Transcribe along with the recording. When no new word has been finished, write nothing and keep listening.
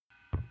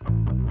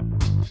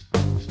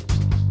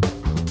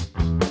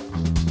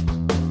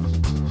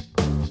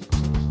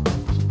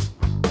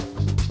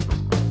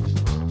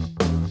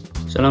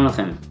שלום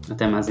לכם,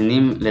 אתם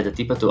מאזינים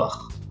לדתי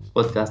פתוח,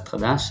 פודקאסט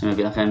חדש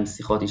שמביא לכם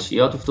שיחות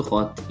אישיות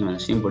ופתוחות עם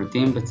אנשים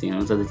בולטים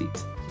בציונות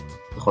הדתית.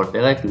 בכל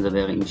פרק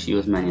נדבר עם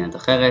אישיות מעניינת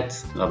אחרת,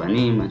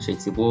 רבנים, אנשי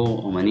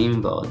ציבור,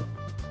 אומנים ועוד.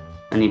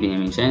 אני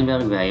בנימין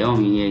שינברג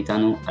והיום יהיה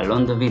איתנו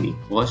אלון דוידי,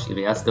 ראש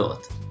עיריית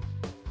שדרות.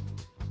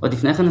 עוד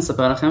לפני כן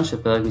נספר לכם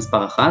שפרק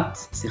מספר 1,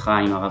 שיחה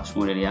עם הרב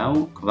שמואל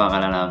אליהו, כבר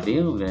עלה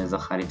לאוויר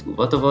וזכה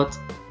לתגובות טובות.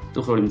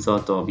 תוכלו למצוא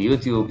אותו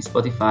ביוטיוב,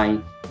 בספוטיפיי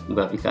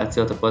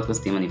ובאפליקציות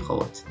הפודקאסטים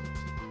הנבחרות.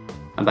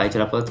 הבית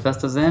של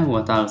הפודקאסט הזה הוא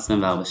אתר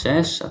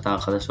 24/6, אתר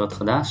חדשות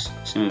חדש,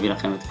 שמביא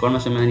לכם את כל מה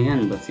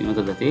שמעניין בציונות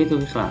הדתית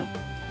ובכלל.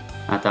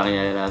 האתר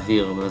יעלה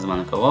לאוויר בזמן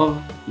הקרוב,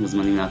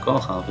 מוזמנים לעקוב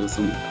אחר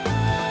הפרסומים.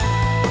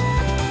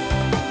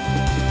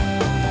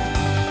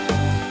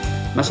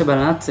 מה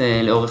שבלט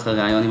לאורך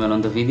הראיון עם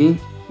אלון דוידי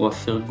הוא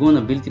הפרגון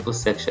הבלתי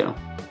פוסק שלו.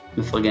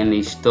 מפרגן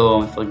לאשתו,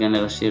 מפרגן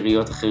לראשי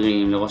עיריות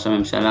אחרים, לראש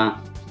הממשלה.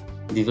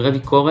 דברי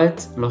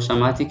ביקורת לא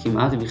שמעתי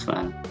כמעט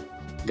בכלל.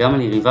 גם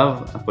על יריביו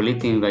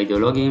הפוליטיים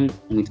והאידיאולוגיים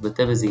הוא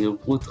מתבטא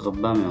בזהירות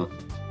רבה מאוד.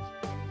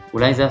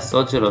 אולי זה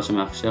הסוד שלו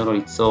שמאפשר לו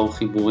ליצור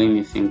חיבורים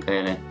יפים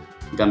כאלה,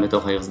 גם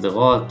בתוך העיר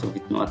שדרות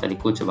ובתנועת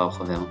הליכוד שבה הוא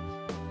חבר.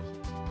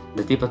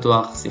 דתי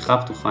פתוח, שיחה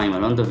פתוחה עם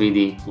אלון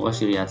דוידי,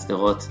 ראש עיריית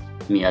שדרות,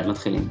 מיד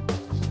מתחילים.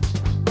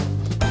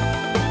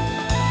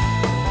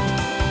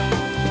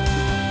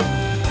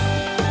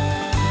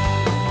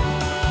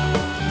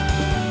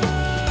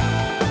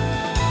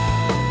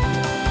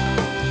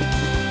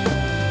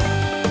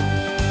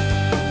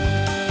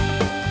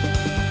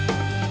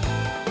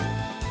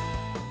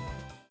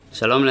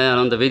 שלום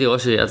לאלון דוידי,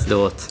 ראש עיריית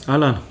שדרות.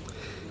 אהלן.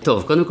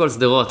 טוב, קודם כל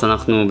שדרות,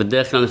 אנחנו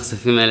בדרך כלל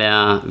נחשפים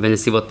אליה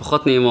בנסיבות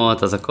פחות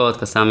נעימות, אזעקות,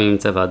 קסאמים,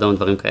 צבע אדום,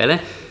 דברים כאלה.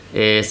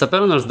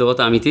 ספר לנו על שדרות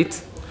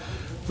האמיתית.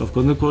 טוב,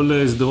 קודם כל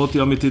שדרות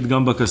היא אמיתית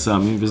גם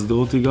בקסאמים,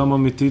 ושדרות היא גם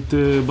אמיתית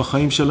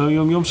בחיים של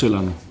היום-יום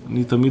שלנו.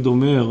 אני תמיד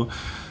אומר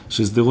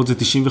ששדרות זה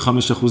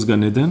 95%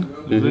 גן עדן,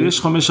 ויש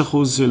 5%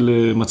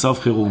 של מצב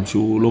חירום,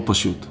 שהוא לא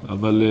פשוט.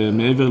 אבל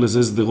מעבר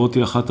לזה, שדרות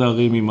היא אחת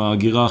הערים עם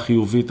ההגירה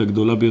החיובית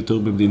הגדולה ביותר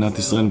במדינת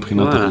ישראל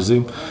מבחינת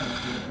אחוזים.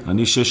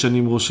 אני 6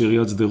 שנים ראש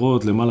עיריית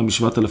שדרות, למעלה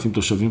מ7,000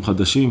 תושבים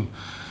חדשים.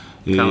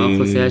 כמה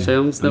אוכלוסייה יש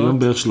היום שדרות? היום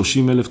בערך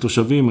 30,000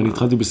 תושבים, אני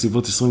התחלתי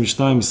בסביבות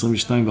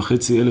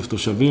 22,500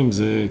 תושבים,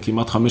 זה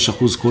כמעט 5%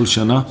 כל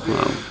שנה.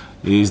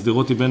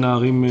 שדרות היא בין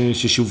הערים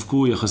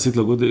ששווקו יחסית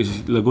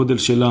לגודל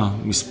שלה,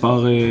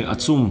 מספר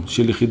עצום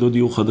של יחידות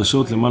דיור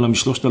חדשות, למעלה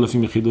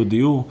מ3,000 יחידות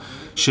דיור,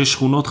 6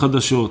 שכונות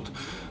חדשות,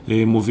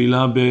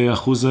 מובילה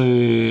באחוז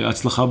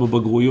הצלחה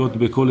בבגרויות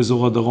בכל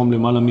אזור הדרום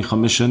למעלה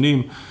מ5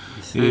 שנים,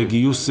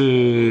 גיוס,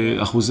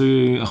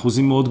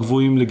 אחוזים מאוד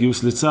גבוהים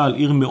לגיוס לצה"ל,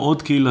 עיר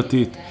מאוד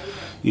קהילתית,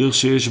 עיר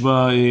שיש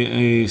בה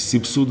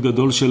סבסוד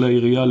גדול של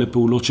העירייה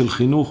לפעולות של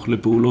חינוך,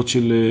 לפעולות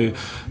של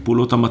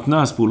פעולות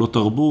המתנ"ס, פעולות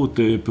תרבות,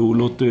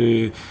 פעולות,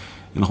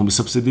 אנחנו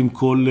מסבסדים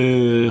כל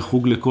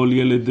חוג לכל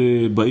ילד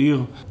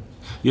בעיר.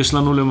 יש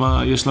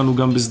לנו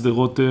גם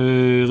בשדרות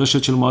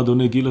רשת של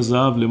מועדוני גיל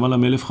הזהב, למעלה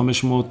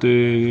מ-1,500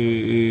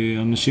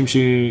 אנשים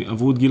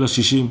שעברו את גיל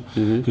ה-60.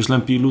 יש להם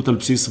פעילות על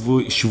בסיס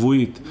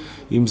שבועית,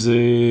 אם זה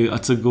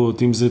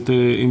הצגות,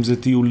 אם זה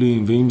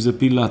טיולים, ואם זה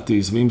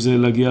פילאטיס, ואם זה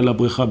להגיע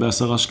לבריכה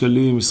ב10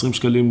 שקלים, 20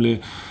 שקלים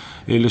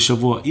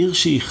לשבוע. עיר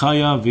שהיא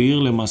חיה, ועיר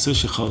למעשה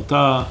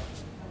שחרתה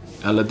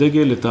על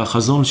הדגל את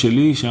החזון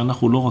שלי,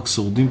 שאנחנו לא רק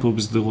שורדים פה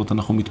בשדרות,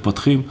 אנחנו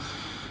מתפתחים.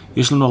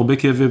 יש לנו הרבה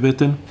כאבי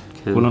בטן.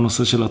 כל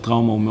הנושא של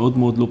הטראומה הוא מאוד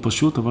מאוד לא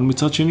פשוט, אבל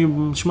מצד שני,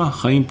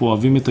 חיים פה,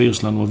 אוהבים את העיר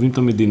שלנו, אוהבים את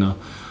המדינה,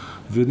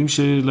 ויודעים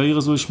שלעיר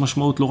הזו יש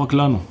משמעות לא רק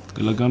לנו,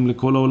 אלא גם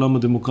לכל העולם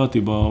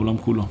הדמוקרטי בעולם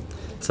כולו.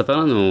 ספר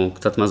לנו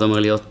קצת מה זה אומר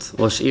להיות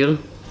ראש עיר.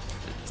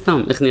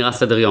 סתם, איך נראה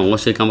סדר יום?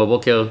 ראש עיר קם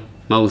בבוקר,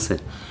 מה הוא עושה?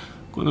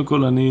 קודם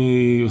כל,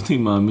 אני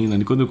מאמין,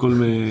 אני קודם כל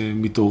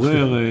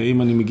מתעורר,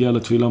 אם אני מגיע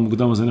לתפילה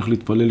מוקדם, אז אני הולך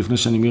להתפלל לפני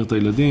שאני מיר את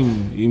הילדים,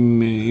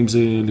 אם זה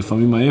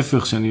לפעמים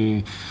ההפך,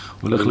 שאני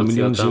הולך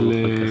למניין של,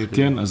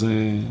 כן, אז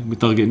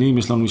מתארגנים,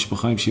 יש לנו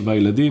משפחה עם 7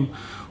 ילדים,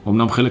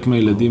 אמנם חלק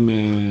מהילדים,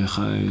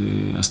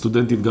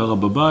 הסטודנטית גרה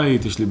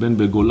בבית, יש לי בן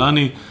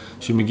בגולני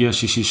שמגיע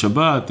שישי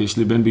שבת, יש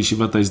לי בן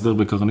בישיבת ההסדר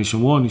בקרני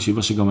שומרון,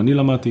 ישיבה שגם אני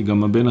למדתי,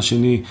 גם הבן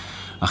השני,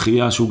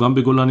 אחיה, שהוא גם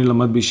בגולני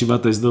למד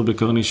בישיבת ההסדר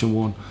בקרני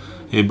שומרון,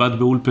 בת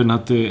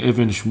באולפנת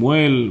אבן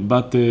שמואל,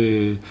 בת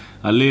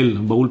הלל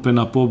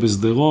באולפנה פה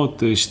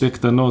בשדרות, 2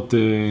 קטנות,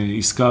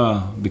 עסקה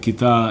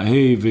בכיתה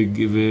ה'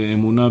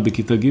 ואמונה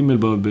בכיתה ג'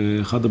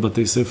 באחד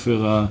הבתי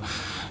ספר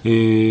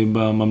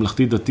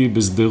בממלכתי דתי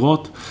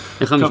בשדרות.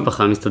 איך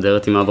המשפחה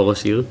מסתדרת עם אבא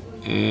ראש עיר?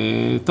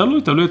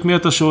 תלוי את מי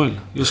אתה שואל.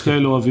 יש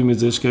כאלה אוהבים את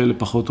זה, יש כאלה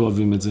פחות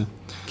אוהבים את זה.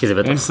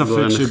 אין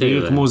ספק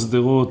שבעיר כמו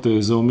שדרות,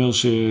 זה אומר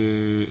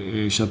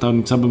שאתה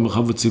נמצא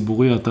במרחב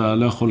הציבורי, אתה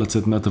לא יכול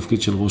לצאת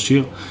מהתפקיד של ראש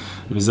עיר,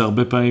 וזה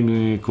הרבה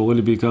פעמים קורה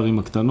לי בעיקר עם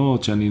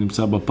הקטנות, שאני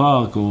נמצא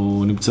בפארק,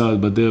 או נמצא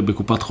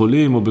בקופת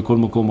חולים, או בכל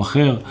מקום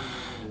אחר,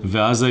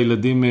 ואז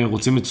הילדים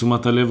רוצים את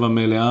תשומת הלב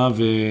המלאה,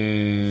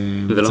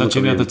 ובצד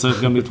שני אתה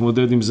צריך גם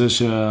להתמודד עם זה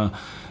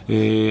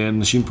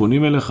אנשים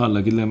פונים אליך,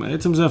 להגיד להם,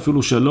 עצם זה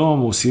אפילו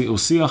שלום או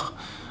שיח,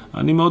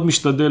 אני מאוד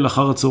משתדל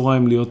אחר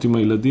הצהריים להיות עם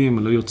הילדים,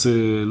 לא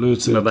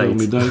יוצא יותר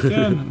מדי,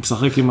 כן,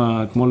 משחק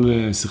אתמול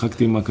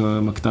שיחקתי עם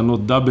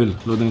הקטנות דאבל,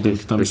 לא יודע אם אתה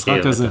מכיר את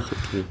המשחק הזה,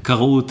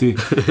 קראו אותי,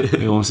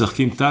 או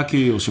משחקים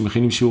טאקי, או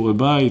שמכינים שיעורי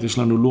בית, יש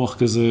לנו לוח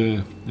כזה,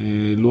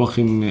 לוח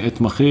עם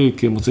עת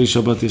מחיק, מוצאי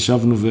שבת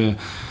ישבנו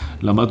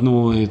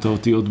ולמדנו את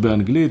האותיות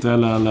באנגלית, והיה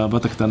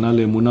לבת הקטנה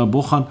לאמונה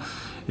בוחן,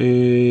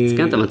 אז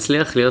כן, אתה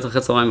מצליח להיות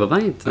אחרי צהריים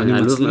בבית?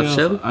 הלו"ז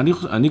מאפשר?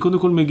 אני קודם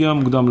כל מגיע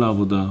מוקדם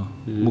לעבודה,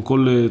 כמו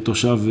כל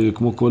תושב,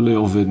 כמו כל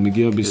עובד,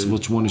 מגיע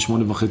בסביבות 8:30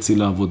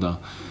 לעבודה.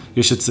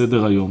 יש את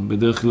סדר היום,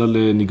 בדרך כלל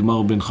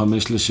נגמר בין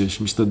 5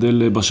 ל-6,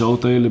 משתדל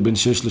בשעות האלה בין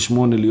 6 ל-8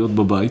 להיות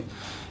בבית.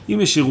 אם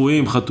יש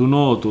אירועים,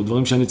 חתונות או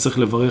דברים שאני צריך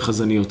לברך,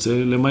 אז אני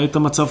יוצא, למעט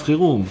המצב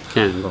חירום.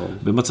 כן, ברור.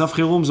 במצב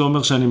חירום זה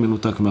אומר שאני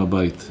מנותק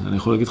מהבית. אני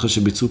יכול להגיד לך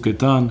שבצוק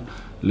איתן,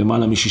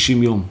 למעלה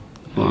מ-60 יום.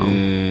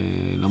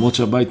 למרות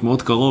שהבית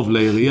מאוד קרוב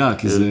לעירייה,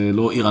 כי זה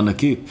לא עיר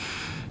ענקית,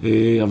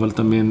 אבל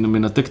אתה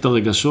מנתק את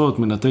הרגשות,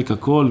 מנתק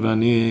הכל,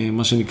 ואני,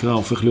 מה שנקרא,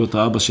 הופך להיות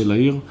האבא של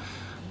העיר,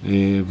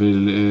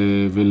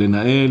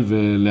 ולנהל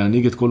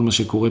ולהנהיג את כל מה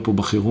שקורה פה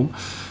בחירום.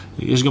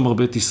 יש גם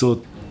הרבה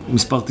טיסות,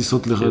 מספר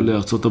טיסות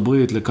לארצות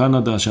הברית,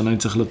 לקנדה, השנה אני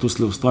צריך לטוס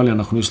לאוסטרליה,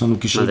 יש לנו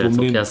קישור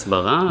גומלין. מה זה,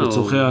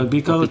 לצורכי הסברה?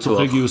 בעיקר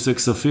לצורכי גיוסי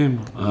כספים.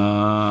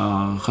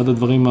 אחד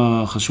הדברים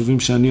החשובים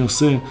שאני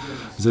עושה,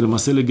 זה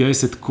למעשה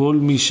לגייס את כל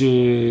מי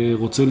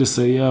שרוצה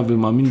לסייע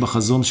ומאמין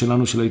בחזון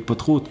שלנו של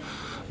ההתפתחות,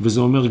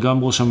 וזה אומר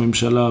גם ראש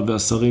הממשלה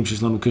והשרים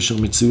שיש לנו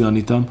קשר מצוין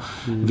איתם,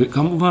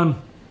 וכמובן,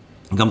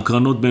 גם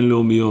קרנות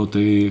בינלאומיות,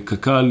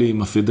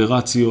 קקלים,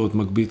 הפדרציות,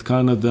 מגבית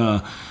קנדה,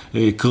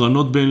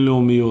 קרנות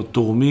בינלאומיות,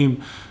 תורמים.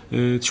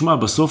 תשמע,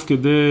 בסוף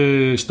כדי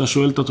שאתה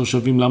שואל את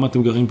התושבים למה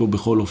אתם גרים פה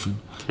בכל אופן.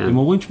 כן. הם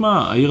אומרים, תשמע,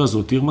 העיר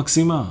הזאת עיר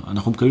מקסימה,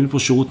 אנחנו מקבלים פה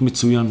שירות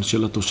מצוין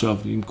של התושב,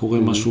 אם קורה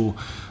משהו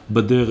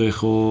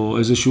בדרך, או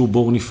איזשהו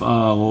בור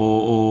נפער,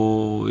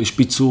 או יש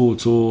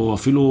פיצוץ, או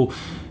אפילו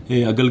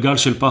הגלגל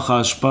של פח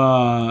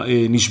האשפה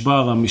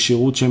נשבר,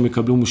 השירות שהם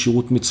מקבלים הוא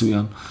שירות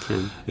מצוין. כן.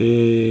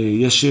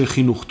 יש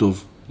חינוך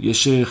טוב.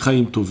 יש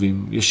חיים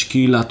טובים, יש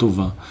קהילה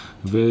טובה,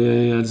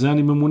 ועל זה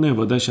אני ממונה,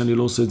 ודאי שאני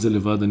לא עושה את זה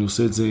לבד, אני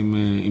עושה את זה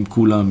עם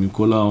כולם, עם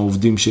כל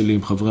העובדים שלי,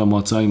 עם חברי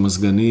המועצה, עם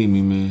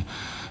הסגנים,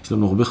 יש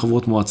לנו הרבה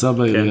חברות מועצה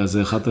בעירייה, אז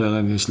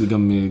יש לי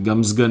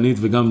גם סגנית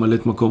וגם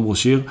מלאת מקום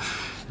ראש עיר,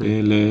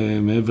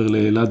 מעבר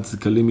לאלעד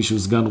קלימי שהוא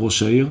סגן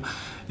ראש העיר.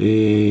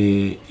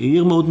 היא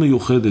עיר מאוד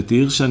מיוחדת, היא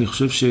עיר שאני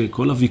חושב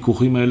שכל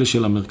הוויכוחים האלה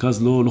של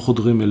המרכז לא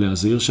חודרים אליה,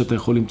 זה עיר שאתה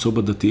יכול למצוא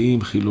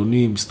בדתיים,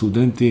 חילונים,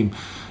 סטודנטים,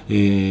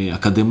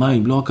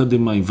 אקדמיים, לא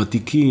אקדמיים,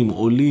 ותיקים,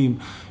 עולים,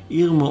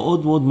 עיר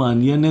מאוד מאוד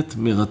מעניינת,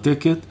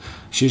 מרתקת,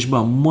 שיש בה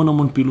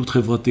המון פעילות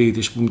חברתית,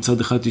 יש פה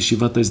מצד אחד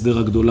ישיבת ההסדר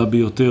הגדולה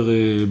ביותר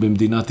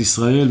במדינת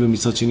ישראל,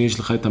 ומצד שני יש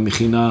לך את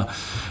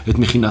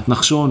מכינת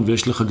נחשון,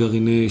 ויש לך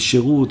גרעיני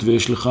שירות,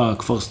 ויש לך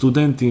כפר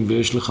סטודנטים,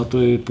 ויש לך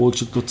פרויקט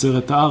של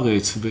תוצרת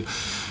הארץ,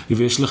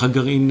 ויש לך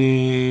גרעין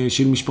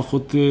של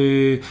משפחות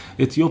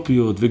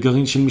אתיופיות,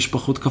 וגרעין של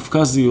משפחות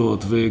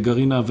קפקזיות,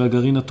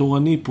 והגרעין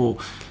התורני פה.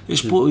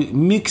 יש פה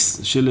מיקס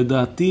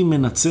שלדעתי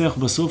מנצח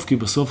בסוף, כי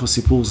בסוף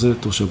הסיפור זה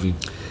תושבים.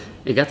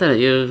 הגעת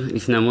לעיר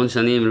לפני המון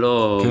שנים,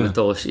 לא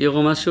בתור ראש עיר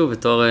או משהו,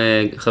 בתור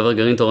חבר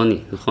גרעין תורני,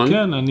 נכון?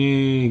 כן,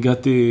 אני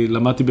הגעתי,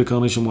 למדתי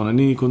בקרני שומרון,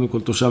 אני קודם כל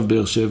תושב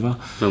באר שבע.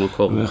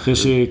 במקור. ואחרי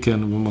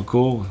שכן,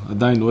 במקור,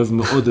 עדיין אוהב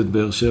מאוד את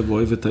באר שבע,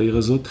 אוהב את העיר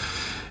הזאת.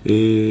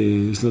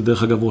 יש לה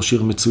דרך אגב ראש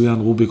עיר מצוין,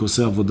 רוביק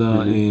עושה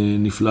עבודה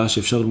נפלאה,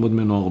 שאפשר ללמוד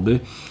ממנו הרבה.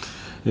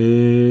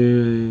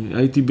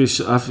 הייתי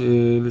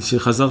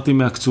שחזרתי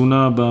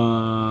מהקצונה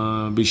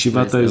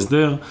בישיבת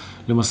ההסדר,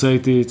 למעשה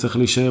הייתי צריך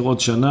להישאר עוד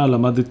שנה,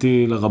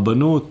 למדתי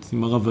לרבנות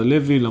עם הרב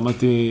הלוי,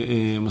 למדתי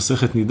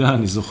מסכת נידה,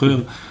 אני זוכר,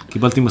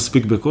 קיבלתי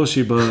מספיק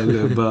בקושי,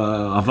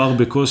 בעבר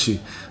בקושי,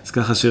 אז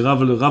ככה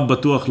שרב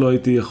בטוח לא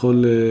הייתי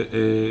יכול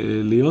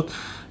להיות,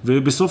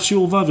 ובסוף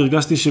שיעור ו'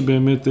 הרגשתי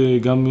שבאמת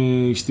גם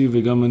אשתי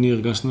וגם אני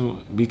הרגשנו,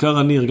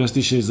 בעיקר אני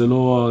הרגשתי שזה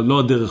לא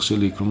הדרך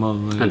שלי, כלומר,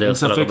 אין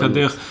ספק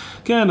הדרך,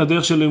 כן,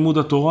 הדרך של לימוד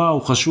התורה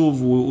הוא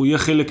חשוב, הוא יהיה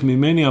חלק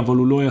ממני, אבל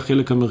הוא לא יהיה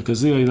חלק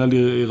המרכזי, היה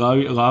לי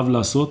רעב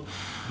לעשות.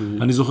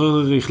 אני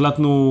זוכר,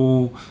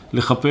 החלטנו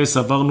לחפש,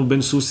 עברנו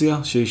בין סוסיה,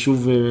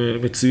 שיישוב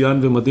מצוין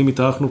ומדהים,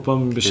 התארחנו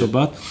פעם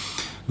בשבת,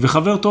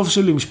 וחבר טוב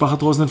שלי,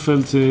 משפחת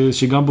רוזנפלד,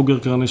 שגם בוגר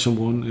קרני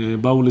שומרון,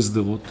 באו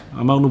לסדרות,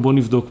 אמרנו בוא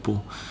נבדוק פה.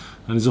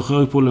 אני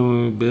זוכר פה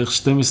בערך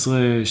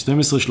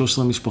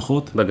 12-13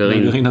 משפחות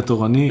בגרעין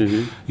התורני.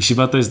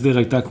 ישיבת ההסדר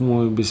הייתה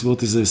כמו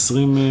בסביבות איזה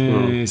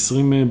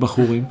 20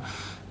 בחורים,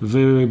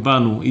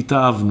 ובאנו,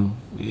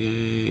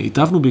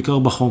 התאהבנו בעיקר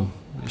בחום.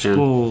 יש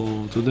פה,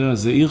 אתה יודע,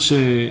 זה עיר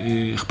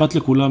שאכפת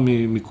לכולם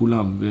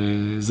מכולם,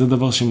 וזה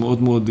דבר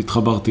שמאוד מאוד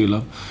התחברתי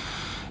אליו.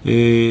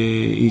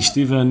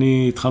 אשתי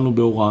ואני התחלנו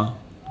בהוראה.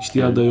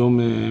 אשתי עד היום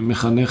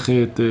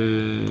מחנכת,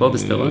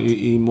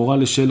 היא מורה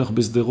לשלח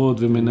בסדרות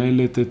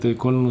ומנהלת את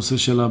כל הנושא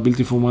של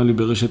הבלתי פורמלי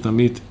ברשת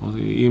עמית.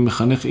 היא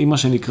מחנך, היא מה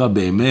שנקרא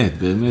באמת,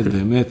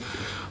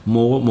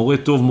 מורה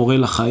טוב, מורה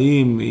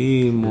לחיים,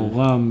 היא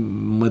מורה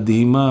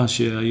מדהימה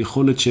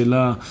שהיכולת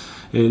שלה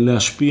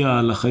להשפיע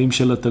על החיים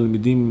של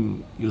התלמידים,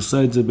 היא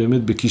עושה את זה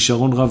באמת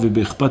בכישרון רב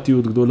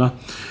ובאכפתיות גדולה.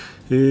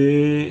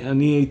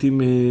 אני הייתי,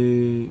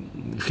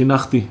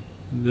 חינכתי,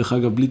 דרך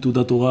אגב, בלי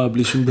תעודת הוראה,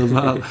 בלי שום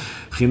דבר,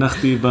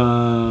 חינכתי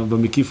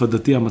במקיף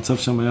הדתי, המצב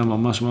שם היה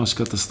ממש ממש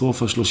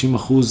קטסטרופה,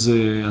 30%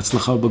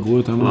 הצלחה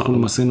בבגרויות, היום אנחנו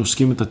למעשה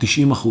נושקים את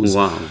ה-90%.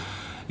 וואו.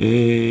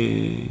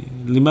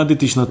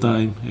 לימדתי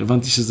שנתיים,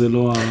 הבנתי שזה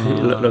לא...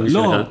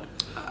 לא,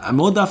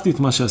 מאוד אהבתי את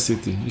מה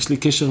שעשיתי. יש לי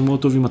קשר מאוד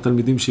טוב עם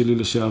התלמידים שלי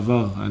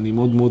לשעבר, אני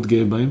מאוד מאוד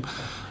גאה בהם.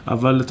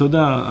 אבל אתה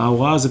יודע,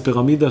 ההוראה זה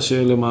פירמידה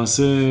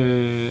שלמעשה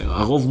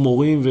הרוב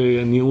מורים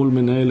וניהול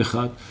מנהל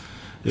אחד.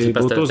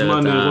 באותו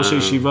זמן ראש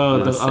הישיבה,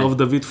 הרב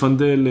דוד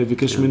פנדל,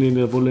 ביקש ממני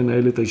לבוא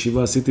לנהל את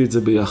הישיבה, עשיתי את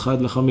זה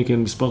ביחד. לאחר מכן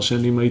מספר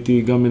שנים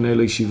הייתי גם מנהל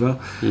הישיבה,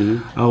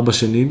 4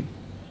 שנים.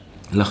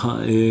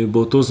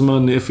 באותו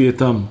זמן אפי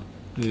איתם,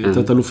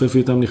 תת-אלוף אפי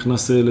איתם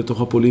נכנס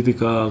לתוך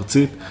הפוליטיקה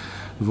הארצית,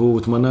 והוא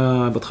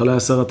התמנה, בהתחלה היה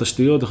שר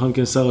התשתיות, אחר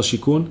מכן שר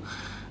השיכון,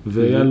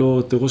 והיה לו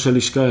את ראש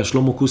הלשכה,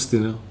 שלמה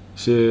קוסטינר,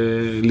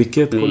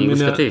 שליקט כל מיני...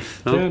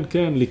 משקטיף, לא? כן,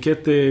 כן,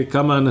 ליקט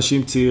כמה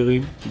אנשים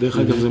צעירים. דרך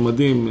אגב, זה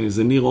מדהים,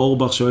 זה ניר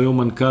אורבך, שהוא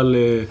היום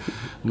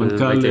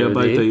מנכ"ל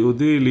הבית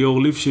היהודי,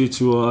 ליאור ליפשיץ,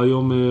 שהוא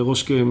היום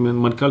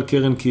מנכ"ל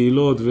קרן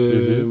קהילות,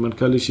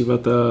 ומנכ"ל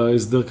ישיבת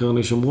ההסדר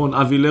קרני שומרון,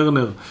 אבי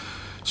לרנר,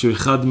 שהוא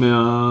אחד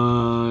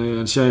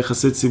מאנשי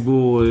היחסי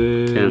ציבור,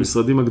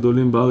 המשרדים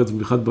הגדולים בארץ,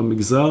 במיוחד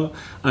במגזר,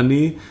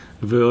 אני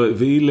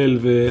והילל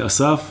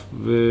ואסף,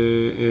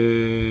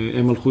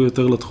 והם הלכו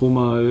יותר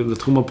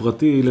לתחום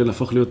הפרטי, הילל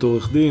הפך להיות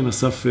עורך דין,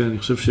 אסף אני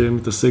חושב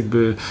שמתעסק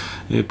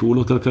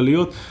בפעולות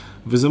כלכליות,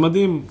 וזה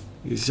מדהים.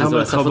 אז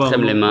הוא אסף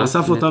אתכם למה?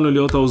 אסף אותנו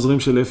להיות העוזרים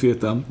של אפי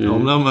איתם.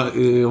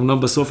 אמנם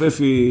בסוף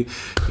אפי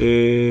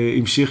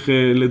המשיך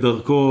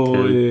לדרכו,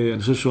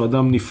 אני חושב שהוא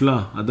אדם נפלא,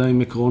 אדם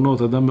עם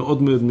עקרונות, אדם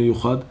מאוד מאוד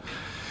מיוחד.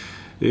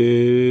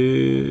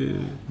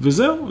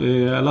 וזהו,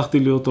 הלכתי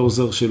להיות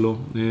העוזר שלו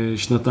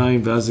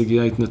 2 ואז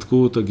הגיעה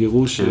ההתנתקות,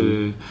 הגירוש,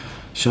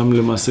 שם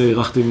למעשה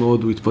הערכתי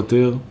מאוד, הוא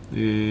התפטר.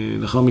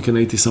 לאחר מכן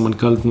הייתי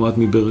סמנכ"ל תנועת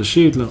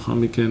מבאר-שבע, לאחר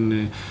מכן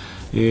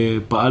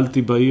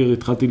פעלתי בעיר,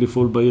 התחלתי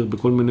לפעול בעיר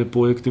בכל מיני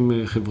פרויקטים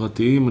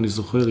חברתיים, אני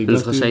זוכר, הגעתי... אני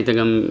זוכר שהיית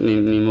גם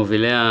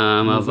ממובילי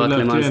המאבק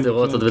למען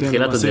שדרות עוד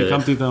בתחילת הדרך.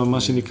 הקמתי את מה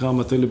שנקרא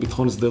המטה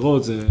לביטחון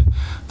שדרות, זו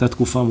הייתה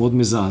תקופה מאוד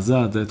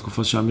מזעזעת, זו הייתה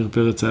תקופה שעמיר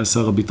פרץ היה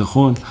שר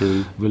הביטחון,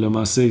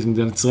 ולמעשה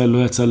מדינת ישראל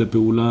לא יצאה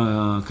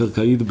לפעולה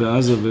קרקעית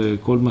בעזה,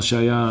 וכל מה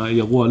שהיה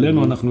ירו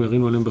עלינו, אנחנו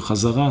ירינו עליהם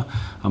בחזרה,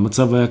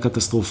 המצב היה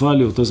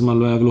קטסטרופלי, אותו זמן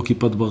לא היה לא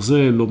כיפת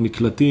ברזל, לא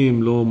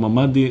מקלטים, לא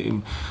ממדים,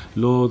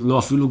 לא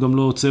אפילו גם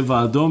לא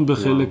צבע אדום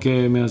חלק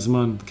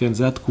מהזמן, כן,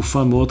 זו הייתה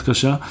תקופה מאוד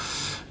קשה,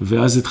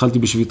 ואז התחלתי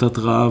בשביתת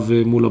רעב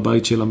מול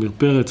הבית של עמיר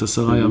פרץ,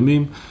 10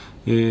 ימים,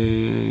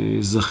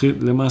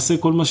 למעשה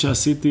כל מה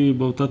שעשיתי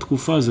באותה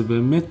תקופה, זה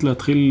באמת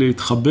להתחיל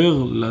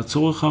להתחבר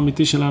לצורך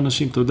האמיתי של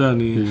האנשים, אתה יודע,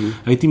 אני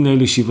הייתי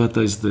מנהל ישיבת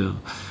ההסדר,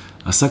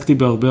 עסקתי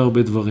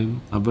בהרבה דברים,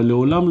 אבל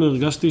לעולם לא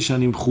הרגשתי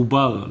שאני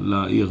מחובר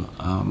לעיר,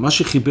 מה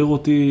שחיבר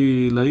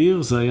אותי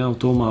לעיר, זה היה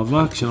אותו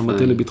מאבק של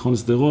המטה לביטחון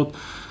שדרות,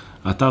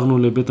 עתרנו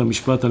לבית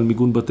המשפט על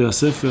מיגון בתי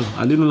הספר,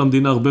 עלינו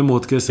למדינה הרבה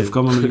מאוד כסף,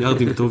 כמה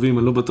מיליארדים טובים,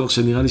 אני לא בטוח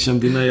שנראה לי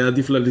שהמדינה היה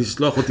עדיף לה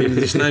לשלוח אותי עם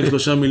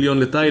 2-3 מיליון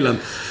לתאילנד,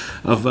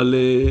 אבל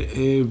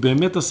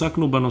באמת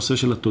עסקנו בנושא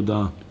של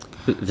התודעה.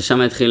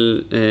 ושם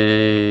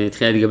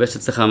התחילה להתגבש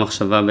אצלך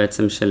המחשבה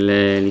בעצם של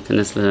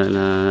להיכנס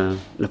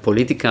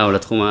לפוליטיקה או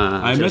לתחום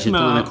של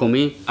השלטון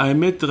המקומי?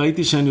 האמת,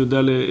 ראיתי שאני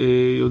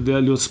יודע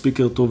להיות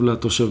ספיקר טוב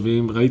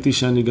לתושבים, ראיתי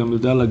שאני גם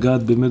יודע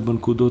לגעת באמת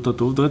בנקודות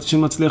הטובות, ראיתי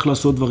שאני מצליח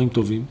לעשות דברים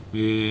טובים.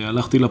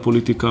 הלכתי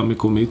לפוליטיקה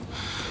המקומית,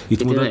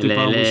 התמודדתי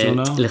פעם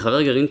ראשונה.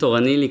 לחבר גרעין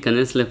תורני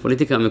להיכנס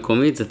לפוליטיקה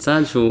המקומית זה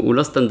צעד שהוא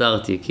לא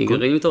סטנדרטי, כי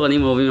גרעינים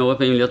תורניים אוהבים הרבה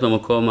פעמים להיות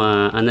במקום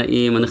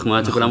הנעים,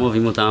 הנחמד, שכולם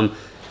אוהבים אותם.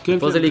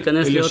 פה זה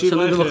להיכנס להיות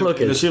שנוי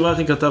במחלוקת.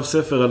 שינברג כתב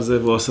ספר על זה,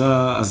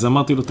 אז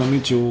אמרתי לו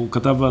תמיד שהוא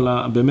כתב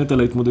באמת על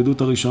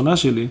ההתמודדות הראשונה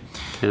שלי,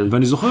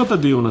 ואני זוכר את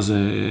הדיון הזה,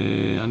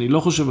 אני לא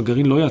חושב,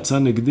 הגרעין לא יצא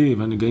נגדי,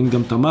 והגרעין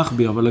גם תמך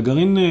בי, אבל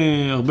הגרעין,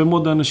 הרבה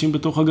מאוד אנשים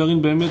בתוך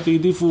הגרעין באמת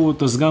העדיפו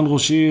את הסגן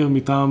ראש עיר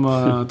מטעם,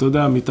 אתה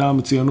יודע, מטעם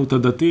הציונות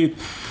הדתית,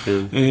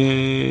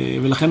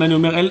 ולכן אני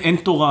אומר,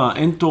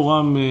 אין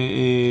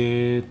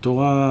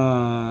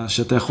תורה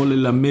שאתה יכול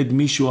ללמד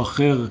מישהו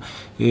אחר,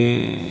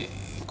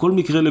 כל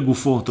מקרה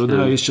לגופו, אתה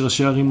יודע, יש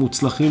ראשי ערים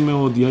מוצלחים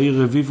מאוד,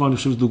 יאיר רביבו, אני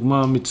חושב,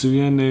 דוגמה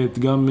מצוינת,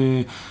 גם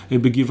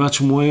בגבעת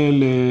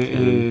שמואל,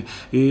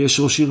 יש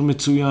ראש עיר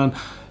מצוין,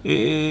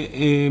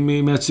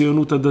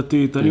 מהציונות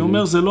הדתית. אני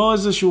אומר, זה לא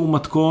איזשהו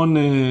מתכון,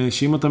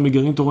 שאם אתה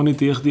מגרעין תורני,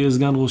 תהיה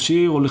סגן ראש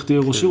עיר, או לך תהיה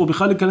ראש עיר, או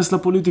בכלל להיכנס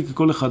לפוליטיקה,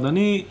 כל אחד.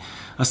 אני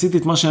עשיתי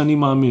את מה שאני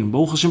מאמין.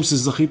 ברוך השם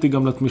שזכיתי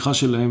גם לתמיכה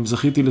שלהם,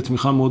 זכיתי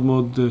לתמיכה מאוד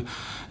מאוד,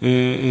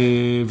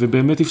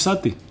 ובאמת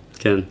הפסדתי.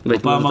 כן,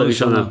 בפעם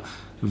הראשונה.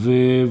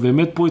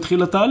 ובאמת פה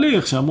התחיל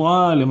התהליך, שאמרו,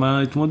 למה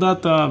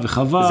התמודדת,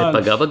 וחבל. זה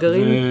פגע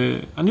בגרעין?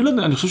 אני לא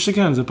יודע, אני חושב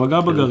שכן, זה פגע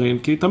בגרעין,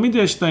 כי תמיד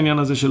יש את העניין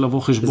הזה של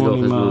לבוא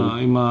חשבון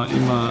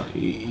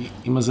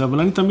עם הזה, אבל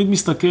אני תמיד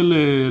מסתכל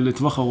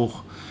לטווח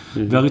ארוך.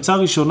 והריצה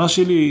הראשונה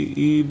שלי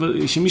היא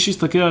שמי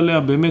שיסתכל עליה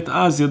באמת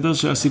אז ידע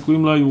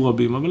שהסיכויים לא היו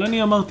רבים. אבל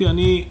אני אמרתי,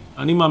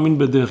 אני מאמין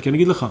בדרך, כי אני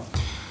אגיד לך,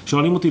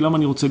 שואלים אותי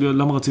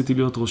למה רציתי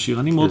להיות ראש עיר.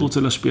 אני מאוד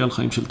רוצה להשפיע על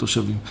חיים של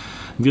תושבים.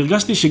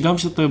 והרגשתי שגם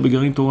שאתה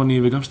בגרעין תורני,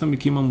 וגם שאתה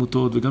מקים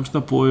עמותות, וגם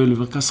שאתה פועל,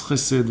 ומרכז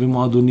חסד,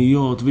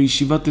 ומועדוניות,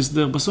 וישיבת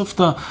הסדר,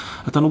 בסוף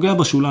אתה נוגע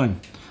בשוליים.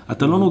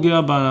 אתה לא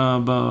נוגע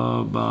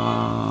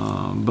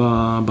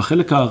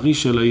בחלק הארי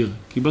של העיר.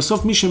 כי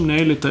בסוף מי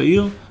שמנהל את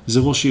העיר זה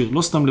ראש עיר.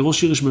 לא סתם,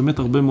 לראש עיר יש באמת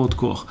הרבה מאוד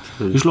כוח.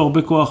 יש לו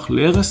הרבה כוח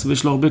להרס,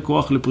 ויש לו הרבה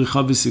כוח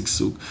לפריחה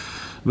ושגשוג.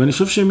 ואני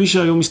חושב שמי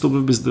שהיום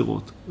מסתובב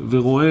בשדרות,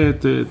 ורואה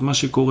את מה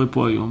שקורה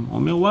פה היום,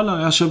 אומר, וואלה,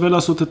 היה שווה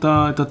לעשות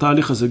את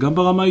התהליך הזה. גם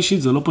ברמה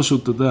האישית, זה לא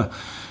פשוט, אתה יודע,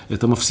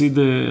 אתה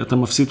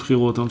מפסיד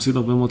בחירות, אתה מפסיד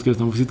הרבה מאוד כסף,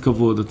 אתה מפסיד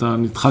כבוד, אתה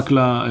נדחק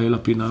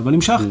לפינה, אבל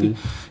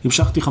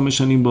המשכתי 5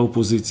 שנים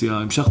באופוזיציה,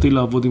 המשכתי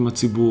לעבוד עם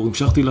הציבור,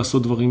 המשכתי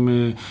לעשות דברים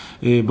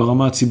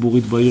ברמה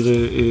הציבורית בעיר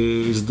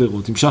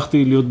שדרות,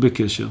 המשכתי להיות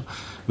בקשר,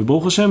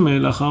 וברוך השם,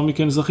 לאחר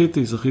מכן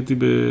זכיתי,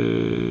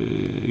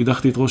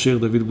 הדחתי את ראש העיר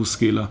דוד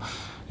בוסקילה,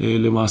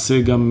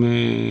 למעשה גם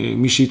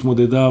מי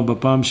שהתמודדה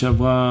בפעם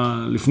שעברה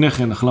לפני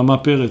כן, החלמה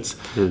פרץ,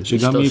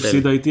 שגם היא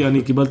הפסידה איתי,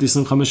 אני קיבלתי 25%,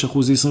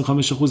 היא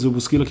 25%,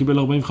 ובוסקילה קיבל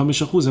 45%,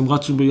 הם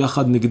רצו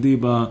ביחד נגדי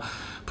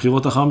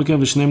בבחירות אחר מכן,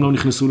 ושניהם לא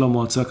נכנסו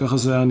למועצה, ככה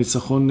זה היה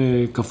ניצחון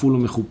כפול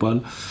ומכופל,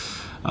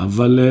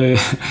 אבל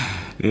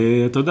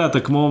אתה יודע,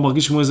 אתה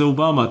מרגיש כמו איזה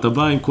אובמה, אתה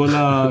בא עם כל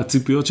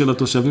הציפיות של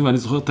התושבים, ואני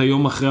זוכר את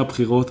היום אחרי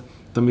הבחירות,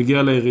 אתה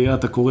מגיע לעירייה,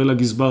 אתה קורא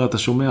לגזבר, אתה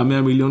שומע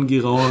 100 מיליון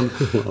גירעון,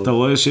 אתה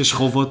רואה שיש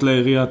חובות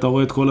לעירייה, אתה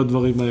רואה את כל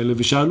הדברים האלה,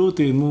 ושאלו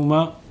אותי,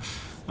 מה?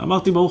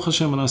 אמרתי, ברוך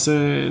השם,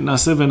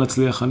 נעשה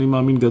ונצליח, אני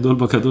מאמין גדול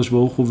בקדוש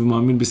ברוך הוא,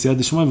 ומאמין בסייעתא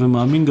דשמיא,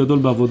 ומאמין גדול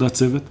בעבודת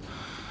צוות.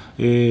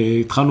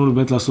 התחלנו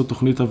באמת לעשות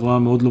תוכנית הבראה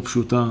מאוד לא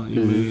פשוטה,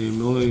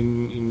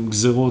 עם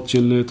גזרות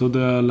של, אתה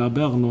יודע,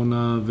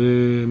 בארנונה,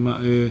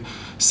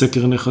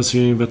 וסקר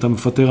נכסים, ואתה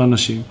מפטר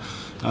אנשים.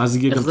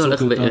 איך זה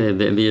הולך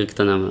בעיר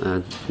קטנה?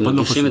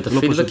 מרגישים את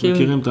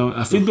הפידבקים?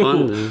 הפידבק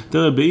הוא,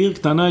 תראה, בעיר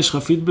קטנה יש לך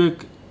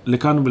פידבק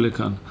לכאן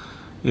ולכאן.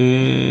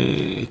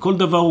 כל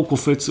דבר הוא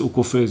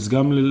קופץ,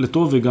 גם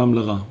לטוב וגם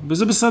לרע.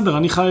 וזה בסדר,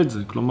 אני חי את זה.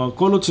 כלומר,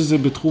 כל עוד שזה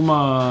בתחום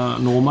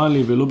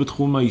הנורמלי, ולא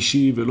בתחום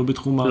האישי, ולא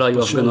בתחום לא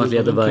היו הפגנות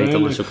ליד הבית או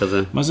משהו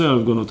כזה. מה זה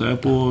הפגנות? היה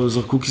פה,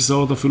 זרקו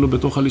כיסאות אפילו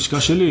בתוך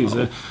הלשכה שלי.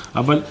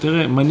 אבל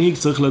תראה, מנהיג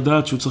צריך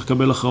לדעת שהוא צריך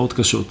לקבל הכרעות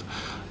קשות.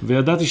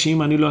 וידעתי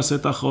שאם אני לא אעשה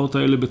את ההכרעות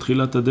האלה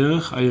בתחילת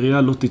הדרך,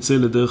 העירייה לא תצא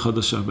לדרך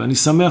חדשה. ואני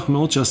שמח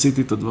מאוד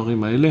שעשיתי את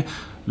הדברים האלה.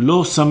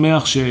 לא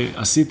שמח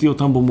שעשיתי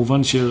אותם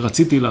במובן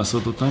שרציתי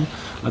לעשות אותם.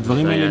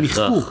 הדברים האלה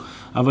נכפו.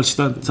 אבל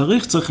שאתה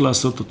צריך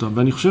לעשות אותם.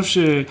 ואני חושב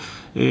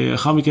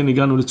שאחר מכן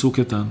הגענו לצוק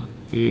איתן.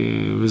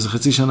 וזה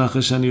חצי שנה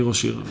אחרי שאני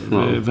ראש עיר.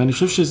 ואני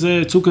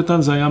חושב צוק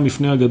איתן זה היה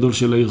המפנה הגדול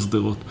של העיר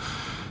שדרות.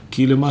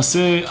 כי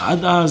למעשה,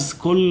 עד אז,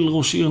 כל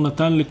ראש עיר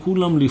נתן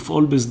לכולם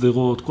לפעול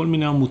בשדרות, כל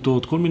מיני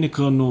עמותות, כל מיני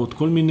קרנות,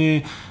 כל מיני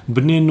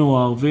בני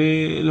נוער,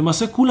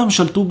 ולמעשה כולם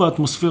שלטו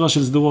באטמוספירה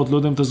של שדרות, לא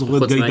יודע אם אתה זוכר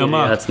את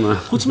גיידמה.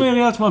 חוץ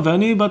מהעירייה עצמה.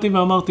 ואני באתי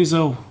ואמרתי,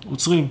 זהו,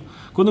 עוצרים.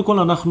 קודם כל,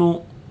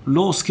 אנחנו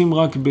לא עוסקים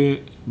רק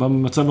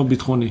במצב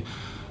הביטחוני.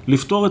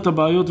 לפתור את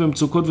הבעיות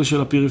והמצוקות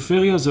ושל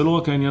הפריפריה, זה לא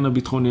רק העניין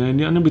הביטחוני.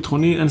 העניין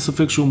הביטחוני, אין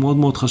ספק שהוא מאוד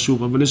מאוד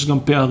חשוב, אבל יש גם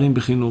פערים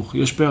בחינוך,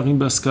 יש פערים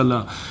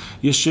בהשכלה,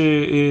 יש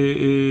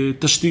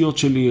תשתיות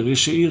של עיר,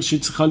 יש עיר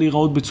שצריכה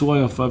להיראות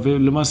בצורה יפה,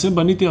 ולמעשה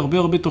בניתי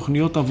הרבה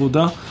תוכניות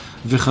עבודה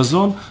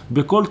וחזון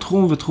בכל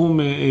תחום ותחום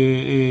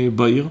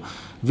בעיר,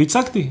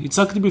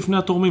 והצגתי בפני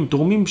התורמים,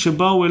 תורמים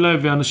שבאו אליי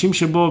ואנשים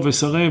שבאו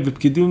ושרי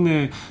ופקידים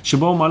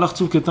שבאו מהלך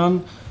צוק איתן,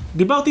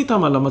 דיברתי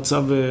איתם על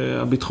המצב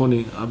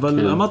הביטחוני,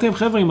 אבל אמרתי להם,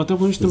 חבר'ה, אם אתם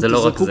חושבים שאתם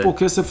תזרקו פה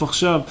כסף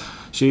עכשיו,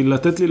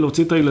 לתת לי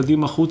להוציא את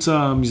הילדים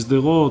החוצה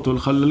משדרות, או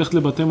ללכת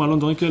לבתי מלון,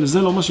 דברים כאלה,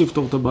 זה לא מה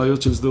שיפתור את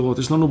הבעיות של שדרות,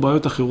 יש לנו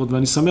בעיות אחרות,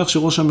 ואני שמח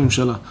שראש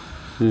הממשלה,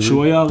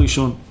 שהוא היה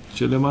הראשון,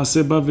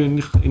 שלמעשה בא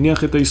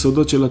והניח את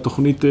היסודות של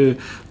התוכנית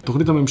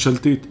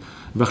הממשלתית,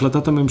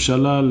 והחלטת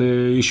הממשלה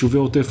ליישובי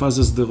עוטף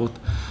עזה שדרות.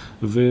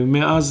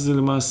 ומאז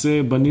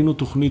למעשה בנינו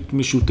תוכנית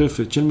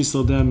משותפת של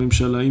משרדי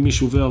הממשלה עם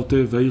יישובי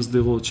העוטף והעיר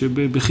שדרות,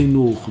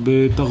 שבחינוך,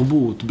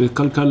 בתרבות,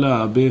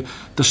 בכלכלה,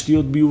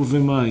 בתשתיות ביוב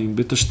ומים,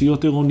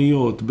 בתשתיות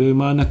עירוניות,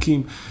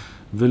 במענקים.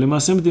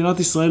 ולמעשה מדינת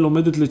ישראל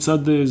עומדת לצד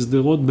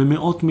שדרות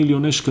במאות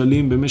מיליוני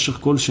שקלים במשך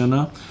כל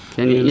שנה.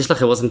 כן, יש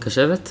לכם אוזן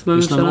קשבת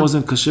בממשלה? יש לנו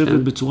אוזן קשבת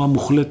בצורה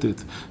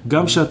מוחלטת.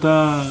 גם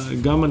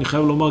אני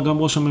חייב לומר, גם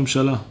ראש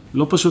הממשלה.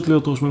 לא פשוט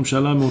להיות ראש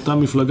ממשלה מאותה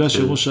מפלגה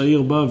שראש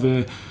העיר בא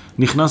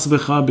ונכנס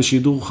בך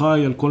בשידור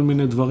חי על כל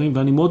מיני דברים,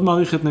 ואני מאוד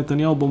מעריך את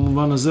נתניהו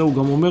במובן הזה, הוא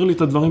גם אומר לי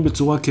את הדברים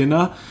בצורה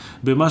כנה,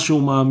 במה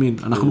שהוא מאמין.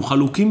 אנחנו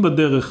חלוקים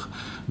בדרך,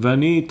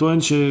 ואני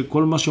טוען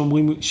שכל מה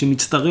שאומרים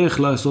שנצטרך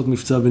לעשות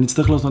מבצע,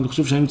 ונצטרך לעשות, אני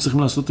חושב שהיינו צריכים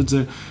לעשות את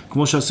זה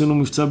כמו שעשינו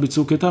מבצע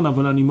בצוק איתן,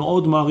 אבל אני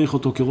מאוד מעריך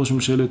אותו כראש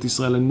ממשלת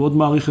ישראל, אני מאוד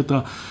מעריך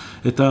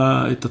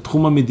את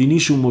התחום המדיני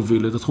שהוא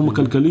מוביל, את התחום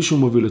הכלכלי שהוא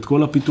מוביל, את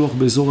כל הפיתוח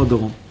באזור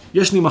הדרום.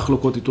 יש לי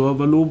מחלוקות איתו,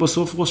 אבל הוא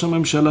בסוף ראש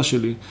הממשלה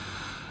שלי.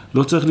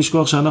 לא צריך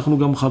לשכוח שאנחנו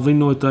גם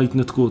חווינו את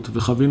ההתנתקות,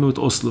 וחווינו את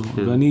אוסלו,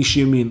 ואני איש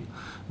ימין,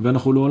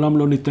 ואנחנו לעולם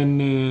לא ניתן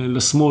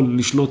לשמאל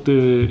לשלוט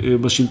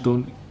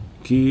בשלטון.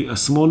 כי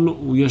השמאל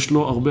יש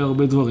לו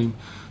הרבה דברים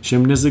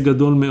שהם נזק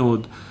גדול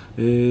מאוד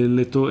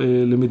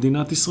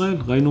למדינת ישראל.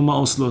 ראינו מה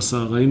אוסלו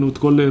עשה, ראינו את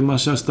כל מה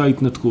שעשתה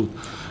ההתנתקות.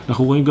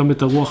 אנחנו רואים גם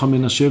את הרוח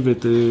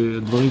המנשבת,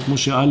 דברים כמו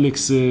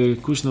שאלכס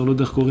קושנר, לא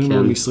יודע איך קוראים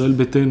לו, לישראל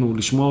ביתנו,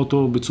 לשמוע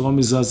אותו בצורה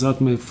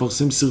מזעזעת,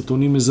 מפרסם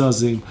סרטונים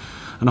מזעזעים.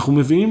 אנחנו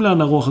מביאים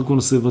לאן הרוח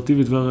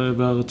הקונסרבטיבית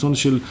והרצון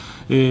של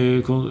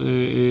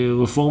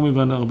רפורמים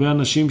והרבה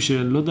אנשים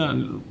שלא יודע,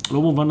 לא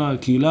במובן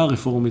הקהילה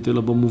הרפורמית,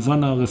 אלא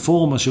במובן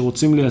הרפורמה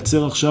שרוצים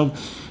לייצר עכשיו,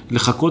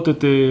 לחכות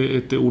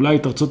אולי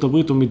את ארצות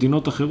הברית או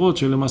מדינות אחרות,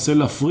 שלמעשה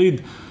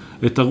להפריד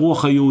את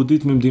הרוח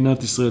היהודית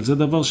ממדינת ישראל. זה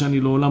דבר שאני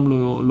לעולם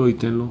לא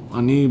אתן לו.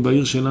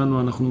 בעיר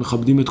שלנו, אנחנו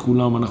מכבדים את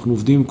כולם, אנחנו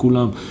עובדים עם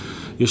כולם.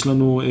 יש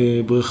לנו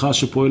בריכה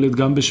שפועלת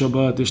גם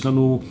בשבת, יש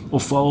לנו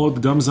הופעות,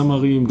 גם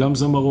זמרים, גם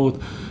זמרות.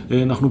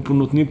 אנחנו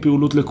נותנים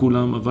פעולות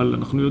לכולם, אבל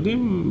אנחנו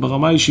יודעים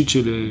ברמה האישית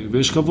שלי,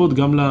 ויש כבוד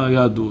גם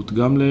ליהדות,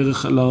 גם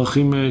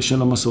לערכים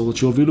של המסורת,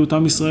 שהובילו את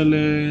עם ישראל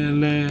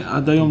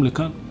עד היום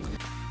לכאן.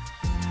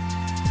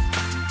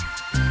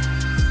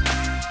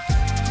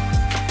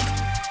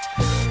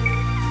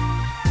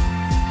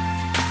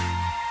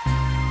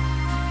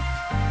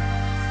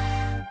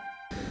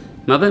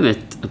 מה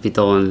באמת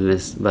הפתרון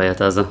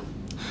לבעיית עזה,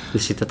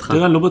 לשיטתך?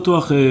 תראה, אני לא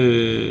בטוח,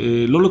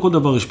 לא לכל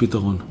דבר יש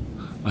פתרון.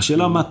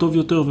 השאלה מה טוב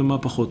יותר ומה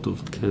פחות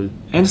טוב. כן.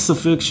 אין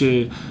ספק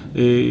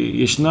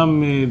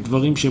שישנם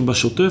דברים שהם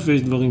בשוטף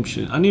ויש דברים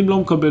אני לא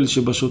מקבל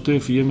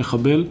שבשוטף יהיה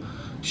מחבל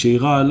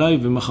שירה עליי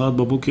ומחרת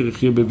בבוקר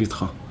יחיה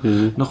בביתך.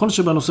 נכון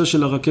שבנושא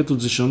של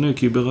הרקטות זה שונה,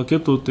 כי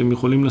ברקטות הם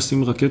יכולים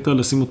לשים רקטה,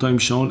 לשים אותה עם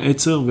שעון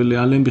עצר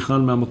ולהיעלם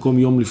בכלל מהמקום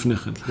יום לפני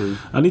כן.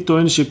 אני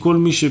טוען שכל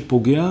מי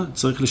שפוגע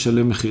צריך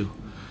לשלם מחיר.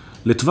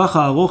 לטווח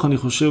הארוך אני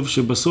חושב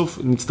שבסוף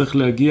נצטרך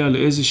להגיע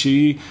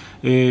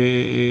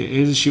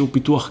לאיזשהו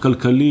פיתוח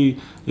כלכלי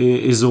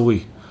אזורי.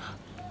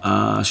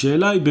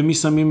 השאלה היא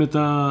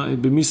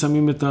במי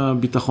שמים את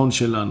הביטחון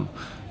שלנו.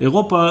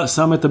 אירופה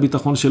שמה את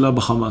הביטחון שלה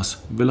בחמאס,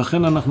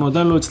 ולכן אנחנו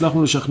עדיין לא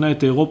הצלחנו לשכנע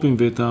את האירופים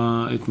ואת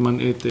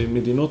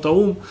מדינות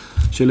האום,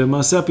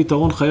 שלמעשה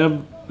הפתרון חייב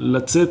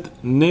לצאת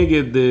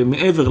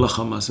מעבר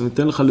לחמאס. אני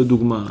אתן לך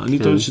לדוגמה. אני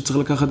טוען שצריך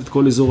לקחת את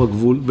כל אזור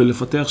הגבול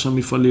ולפתח שם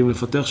מפעלים,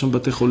 לפתח שם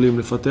בתי חולים,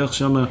 לפתח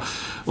שם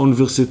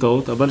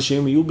אוניברסיטאות, אבל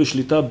שהם יהיו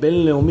בשליטה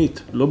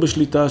בינלאומית, לא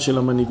בשליטה של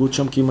המנהיגות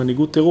שם, כי היא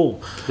מנהיגות טרור.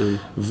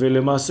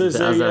 ולמעשה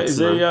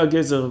זה יהיה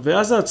הגזר.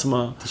 ואז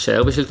העצמה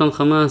תישאר בשלטון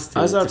חמאס,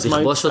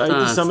 תכבוש אותה.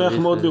 הייתי שמח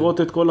מאוד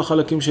לראות את כל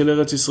החלקים של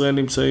ארץ ישראל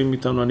נמצאים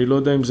איתנו. אני לא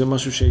יודע אם זה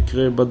משהו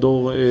שיקרה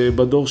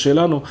בדור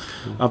שלנו,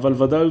 אבל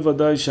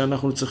ודאי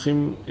שאנחנו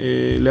צריכים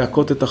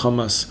להכות את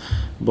החמאס.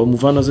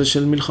 במובן הזה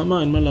של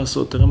מלחמה, אין מה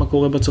לעשות. תראה מה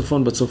קורה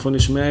בצפון. בצפון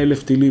יש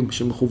 100,000 טילים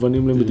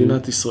שמכוונים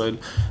למדינת ישראל.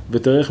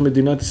 ותראה איך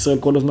מדינת ישראל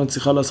כל הזמן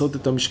צריכה לעשות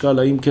את המשקל,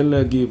 האם כן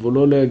להגיב או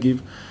לא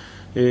להגיב.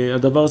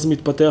 הדבר הזה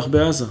מתפתח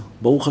בעזה.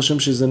 ברוך השם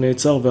שזה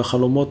נעצר,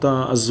 והחלומות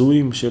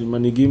הזויים של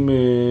מנהיגים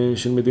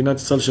של מדינת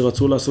ישראל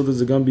שרצו לעשות את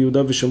זה גם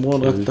ביהודה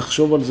ושומרון, רק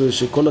תחשוב על זה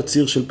שכל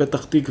הציר של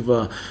פתח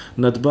תקווה,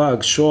 נתב"ג,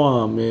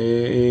 שוהם,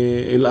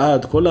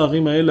 אלעד, כל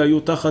הערים האלה היו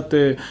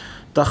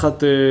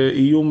תחת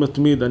איום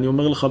מתמיד. אני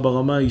אומר לך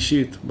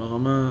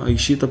ברמה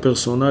האישית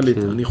הפרסונלית,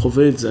 אני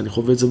חווה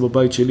את זה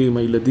בבית שלי, עם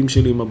הילדים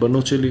שלי, עם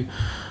הבנות שלי.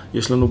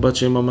 יש לנו בת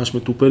שממש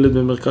מטופלת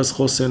במרכז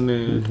חוסן,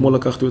 אתמול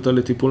לקחתי אותה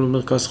לטיפול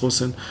במרכז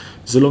חוסן.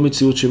 זה לא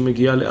מציאות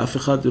שמגיעה לאף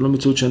אחד, זה לא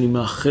מציאות שאני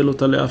מאחל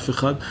אותה לאף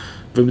אחד,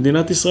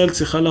 ומדינת ישראל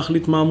צריכה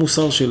להחליט מה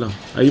המוסר שלה.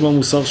 האם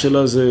המוסר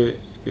שלה זה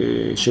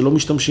שלא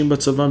משתמשים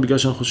בצבא בגלל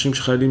שאנחנו חושבים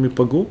שחיילים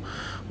ייפגעו,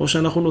 או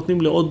שאנחנו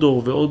נותנים לעוד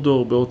דור ועוד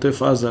דור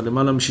בעוטף עזה,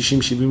 למעלה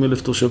מ-60-70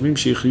 אלף תושבים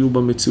שיחיו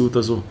במציאות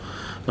הזו.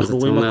 אז אתה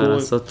אומר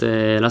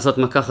לעשות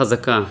מכה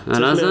חזקה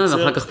על עזה,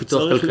 ואחר כך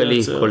פיתוח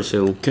כלכלי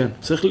כלשהו. כן,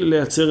 צריך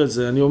לייצר את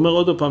זה. אני אומר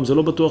עוד פעם, זה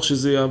לא בטוח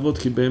שזה יעבוד,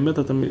 כי באמת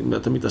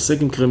אתה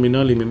מתעסק עם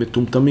קרימינלים, הם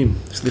מטומטמים.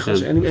 סליחה,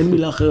 אין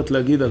מילה אחרת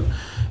להגיד על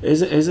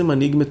איזה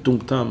מנהיג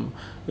מטומטם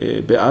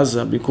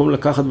בעזה, במקום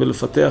לקחת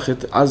ולפתח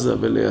את עזה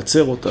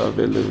ולייצר אותה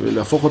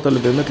ולהפוך אותה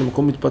באמת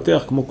למקום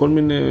מתפתח, כמו כל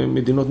מיני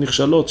מדינות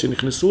נכשלות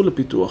שנכנסו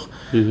לפיתוח.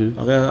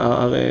 הרי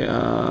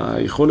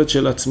היכולת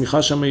של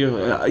הצמיחה שם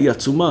היא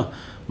עצומה.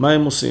 מה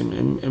הם עושים?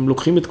 הם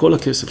לוקחים את כל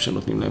הכסף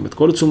שנותנים להם, את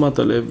כל תשומת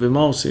הלב, ומה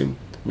עושים?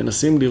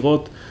 מנסים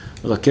לראות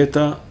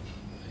רקטה,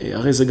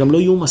 הרי זה גם לא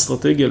איום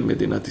אסטרטגי על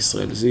מדינת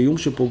ישראל, זה איום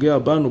שפוגע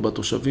בנו,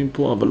 בתושבים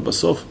פה, אבל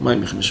בסוף, מה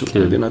הם יכמשו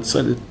במדינת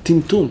ישראל? זה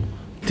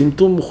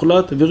טמטום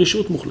מוחלט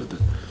ורשות מוחלטת.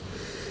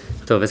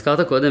 טוב,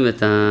 הזכרת קודם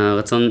את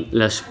הרצון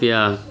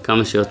להשפיע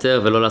כמה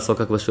שיותר ולא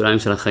לעסוק רק בשוליים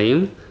של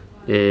החיים,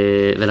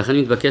 ולכן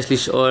מתבקש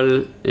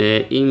לשאול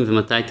אם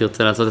ומתי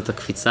תרצה לעשות את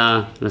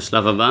הקפיצה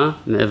לשלב הבא,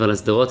 מעבר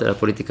לסדרות, אל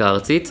הפוליטיקה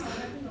הארצית.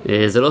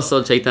 זה לא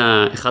סוד שהיית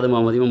אחד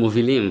המועמדים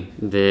המובילים,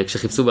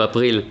 כשחיפשו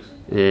באפריל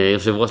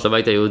יושב ראש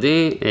לבית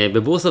היהודי,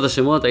 בבורסת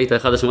השמות היית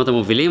אחד השמות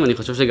המובילים, אני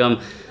חושב שגם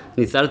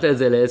ניצלת את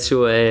זה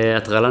לאיזשהו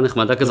הטרלה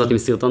נחמדה כזאת עם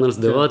סרטון על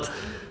סדרות.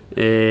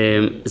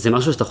 זה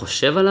משהו שאתה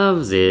חושב עליו?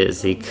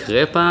 זה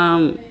יקרה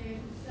פעם?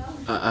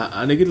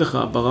 אני אגיד לך,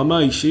 ברמה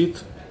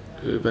האישית,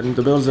 ואני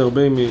מדבר על זה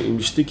הרבה עם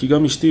אשתי, כי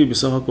גם אשתי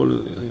בסך הכל,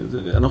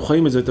 אנחנו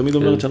חיים את זה, תמיד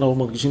אומרת שאנחנו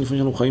מרגישים לפני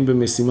שאנחנו חיים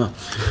במשימה.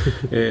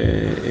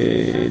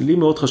 לי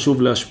מאוד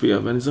חשוב להשפיע,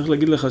 ואני צריך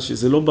להגיד לך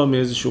שזה לא בא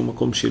מאיזשהו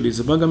מקום שלי,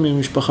 זה בא גם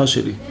ממשפחה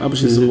שלי. אבא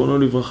שלי זיכרונו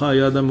לברכה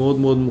היה אדם מאוד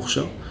מאוד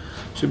מוכשר,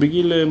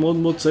 שבגיל מאוד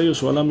מאוד צעיר,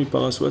 שהוא עלה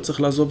מפרס, הוא היה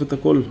צריך לעזוב את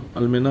הכל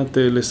על מנת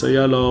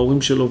לסייע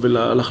להורים שלו,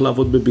 והלך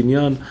לעבוד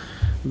בבניין,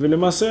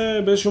 ולמעשה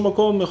באיזשהו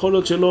מקום יכול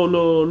להיות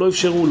שלא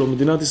אפשרו לו,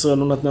 מדינת ישראל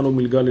לא נתנה לו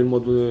מלגה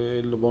ללמוד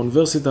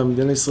באוניברסיטה,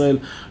 מדינת ישראל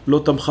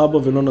לא תמכה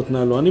בו ולא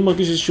נתנה לו. אני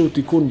מרגיש איזשהו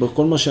תיקון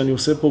בכל מה שאני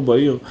עושה פה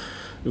בעיר,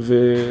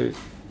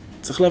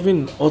 וצריך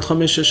להבין, עוד 5-6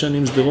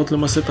 שנים שדרות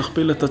למעשה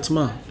תכפיל את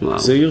עצמה.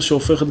 זה עיר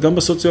שהופכת גם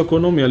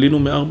בסוציו-אקונומי, עלינו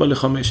מ-4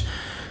 ל-5.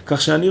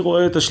 כך שאני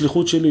רואה את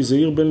השליחות שלי, זה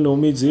עיר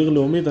בינלאומית, זה עיר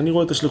לאומית, אני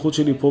רואה את השליחות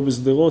שלי פה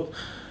בשדרות.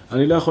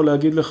 אני לא יכול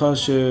להגיד לך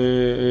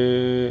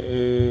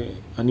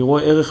שאני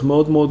רואה ערך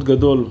מאוד מאוד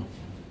גדול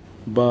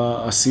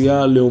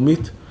בעשייה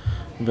הלאומית,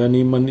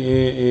 ואני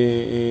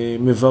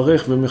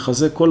מברך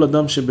ומחזק כל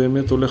אדם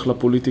שבאמת הולך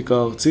לפוליטיקה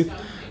הארצית,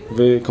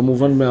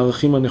 וכמובן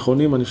מהערכים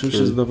הנכונים, אני חושב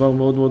שזה דבר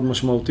מאוד מאוד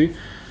משמעותי.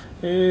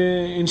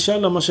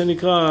 אינשאללה, מה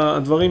שנקרא,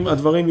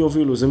 הדברים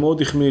יובילו. זה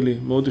מאוד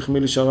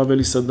החמיא לי שהרב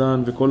אלי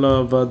סדן וכל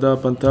הוועדה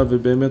פנתה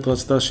ובאמת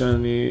רצתה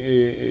שאני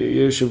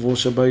אהיה יושב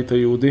ראש הבית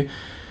היהודי.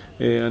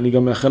 אני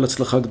גם מאחל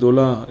הצלחה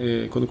גדולה,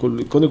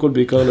 קודם כל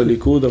בעיקר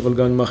לליכוד, אבל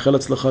גם מאחל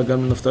הצלחה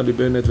גם לנפתלי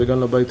בנט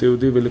וגם לבית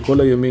היהודי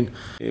ולכל הימין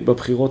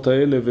בבחירות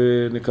האלה,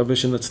 ונקווה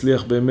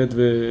שנצליח באמת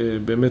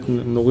ובאמת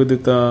נוריד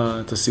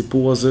את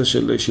הסיפור הזה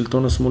של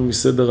שלטון השמאל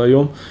מסדר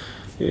היום.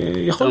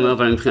 אתה אומר,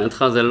 אבל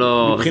מבחינתך זה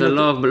לא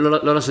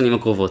לשנים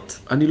הקרובות.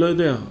 אני לא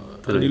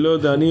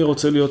יודע, אני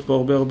רוצה להיות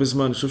פה הרבה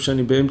זמן, אני חושב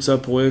שאני באמצע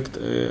הפרויקט,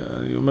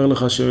 אני אומר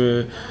לך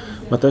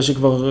מתי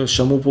שכבר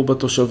שמעו פה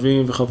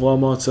בתושבים וחברי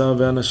המועצה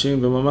ואנשים,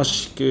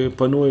 וממש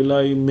פנו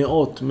אליי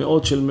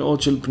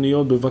מאות של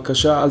פניות,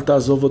 בבקשה, אל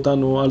תעזוב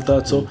אותנו, אל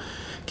תעצור,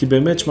 כי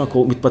באמת, שמה,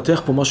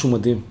 מתפתח פה משהו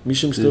מדהים. מי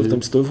שמסתובב, אתה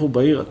מסתובב פה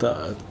בעיר,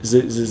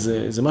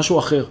 זה משהו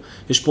אחר.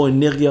 יש פה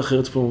אנרגיה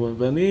אחרת פה,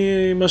 ואני,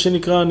 מה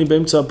שנקרא, אני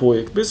באמצע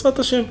הפרויקט. בעזרת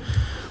השם,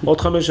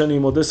 עוד 5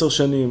 שנים, עוד 10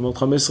 שנים, עוד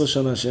 15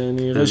 שנה,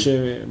 שאני אראה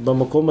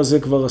שבמקום הזה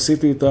כבר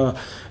עשיתי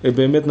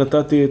באמת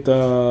נתתי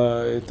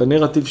את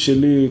הנרטיב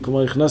שלי,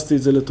 כלומר, הכנסתי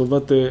את זה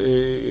לטובת,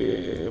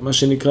 מה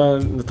שנקרא,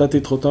 נתתי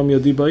את חותם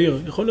ידי בעיר.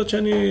 יכול להיות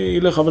שאני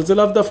אלך, אבל זה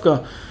לאו דווקא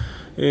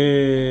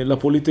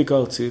לפוליטיקה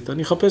הארצית.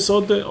 אני אחפש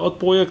עוד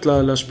פרויקט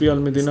להשפיע על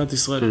מדינת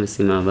ישראל.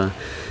 משימה הבאה.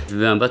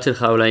 והמבט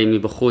שלך אולי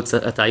מבחוץ,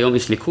 אתה היום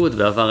איש ליכוד,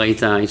 בעבר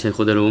היית איש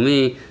האיחוד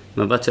הלאומי,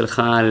 מבט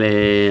שלך על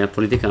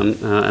הפוליטיקה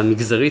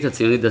המגזרית,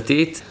 הציונית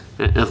דתית.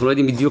 אנחנו לא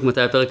יודעים בדיוק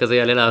מתי הפרק הזה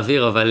יעלה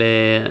לאוויר, אבל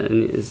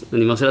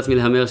אני מרשה לעצמי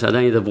להמר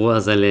שעדיין ידברו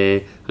אז על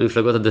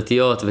המפלגות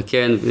הדתיות,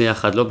 וכן,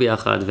 ביחד, לא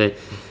ביחד,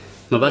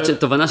 ומבט של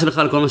תובנה שלך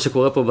על כל מה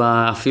שקורה פה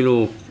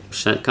אפילו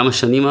כמה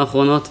שנים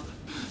האחרונות.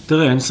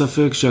 תראה, אין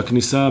ספק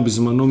שהכניסה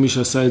בזמנו, מי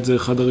שעשה את זה,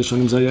 אחד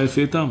הראשונים, זה היה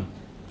אפי איתם.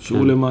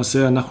 שהוא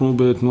למעשה, אנחנו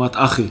בתנועת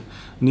אחי,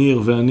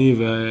 ניר ואני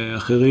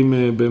ואחרים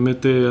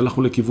באמת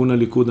הלכנו לכיוון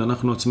הליכוד,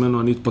 אנחנו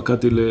עצמנו, אני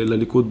התפקדתי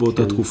לליכוד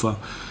באותה תקופה.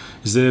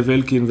 זאב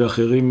אלקין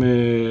ואחרים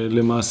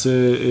למעשה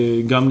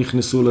גם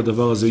נכנסו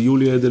לדבר הזה,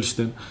 יולי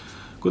אדלשטיין.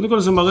 קודם כל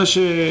זה מראה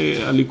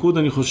שהליכוד,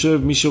 אני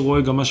חושב, מי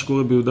שרואה גם מה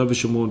שקורה ביהודה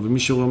ושומרון, ומי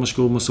שרואה מה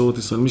שקורה במסורת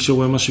ישראל, מי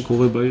שרואה מה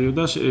שקורה בעיר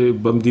יהודה,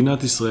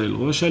 במדינת ישראל,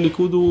 רואה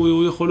שהליכוד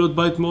הוא יכול להיות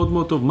בית מאוד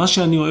מאוד טוב. מה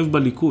שאני אוהב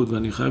בליכוד,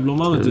 ואני חייב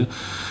לומר את זה,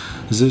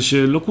 זה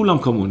שלא כולם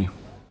כמוני.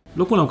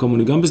 לא כולם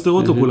כמוני, גם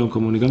בשדרות לא כולם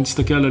כמוני, גם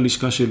תסתכל על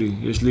הלשכה שלי,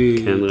 יש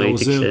לי את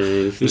העוזר,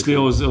 יש לי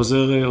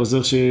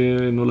עוזר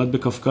שנולד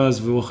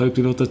בקפקז והוא אחראי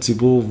פניות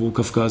הציבור והוא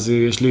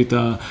קפקזי, יש לי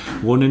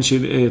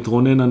את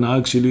רונן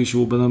הנהג שלי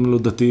שהוא בנם לא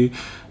דתי,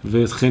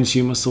 ואת חן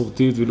שהיא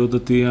מסורתית והיא לא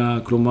דתייה,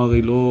 כלומר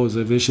היא לא,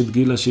 ויש את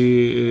גילה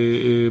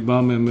שהיא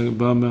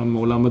באה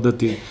מעולם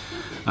הדתי.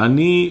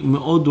 אני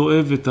מאוד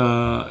אוהב את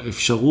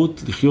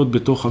האפשרות לחיות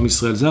בתוך עם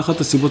ישראל. זה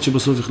אחת הסיבות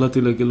שבסוף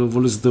החלטתי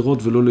לבוא לשדרות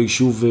ולא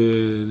ליישוב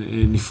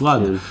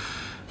נפרד.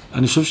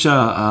 אני חושב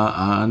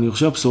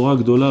שהבשורה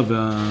הגדולה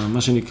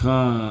ומה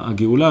שנקרא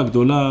הגאולה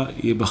הגדולה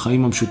היא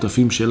בחיים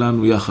המשותפים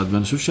שלנו יחד.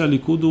 ואני חושב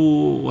שהליכוד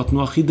הוא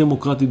התנועה הכי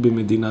דמוקרטית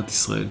במדינת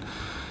ישראל.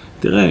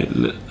 תראה,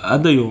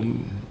 עד היום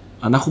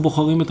אנחנו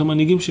בוחרים את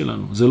המנהיגים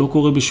שלנו. זה לא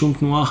קורה בשום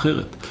תנועה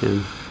אחרת. כן.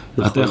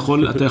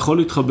 אתה יכול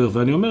להתחבר,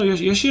 ואני אומר,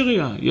 יש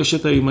עירייה, יש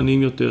את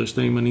הימנים יותר, יש את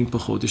הימנים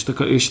פחות,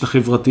 יש את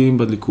החברתיים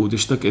בליכוד,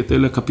 יש את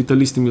אלה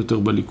הקפיטליסטים יותר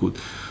בליכוד.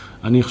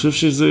 אני חושב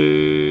שזה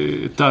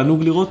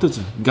תענוג לראות את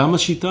זה. גם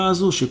השיטה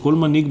הזו שכל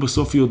מנהיג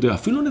בסוף יודע,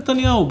 אפילו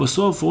נתניהו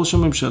בסוף ראש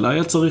הממשלה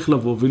היה צריך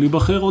לבוא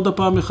ולהיבחר עוד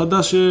הפעם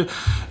מחדש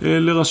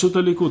לראשות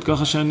הליכוד,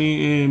 ככה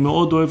שאני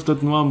מאוד אוהב את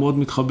התנועה, מאוד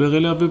מתחבר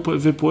אליה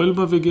ופועל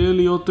בה וגאה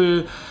להיות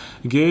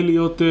גאה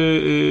להיות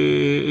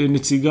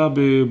נציגה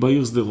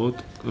בעיר שדרות,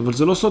 אבל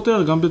זה לא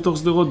סותר, גם בתוך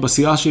שדרות,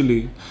 בסיעה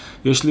שלי,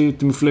 יש לי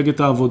את מפלגת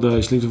העבודה,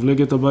 יש לי את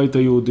מפלגת הבית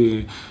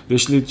היהודי,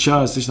 יש לי את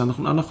ש"ס,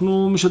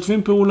 אנחנו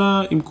משתפים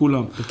פעולה עם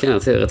כולם. כן,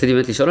 רציתי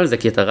באמת לשאול על זה,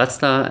 כי אתה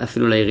רצת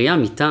אפילו לעירייה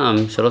מטעם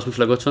 3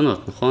 מפלגות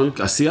שונות, נכון?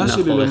 הסיעה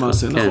שלי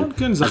למעשה, נכון,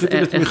 כן,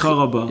 זכיתי לתמיכה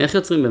רבה. איך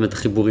יוצרים באמת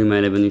החיבורים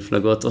האלה בין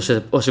מפלגות,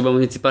 או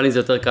שבמוניציפלי זה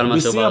יותר קל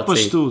מאשר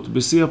בארצי?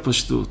 בשיא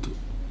הפשטות.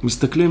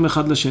 מסתכלים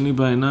אחד לשני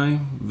בעיניים,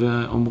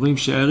 ואומרים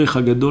שהערך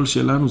הגדול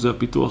שלנו זה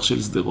הפיתוח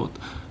של שדרות.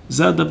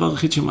 זה הדבר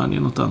הכי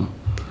שמעניין אותנו.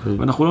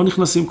 ואנחנו לא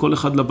נכנסים כל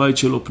אחד לבית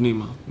שלו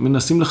פנימה.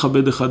 מנסים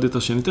לכבד אחד את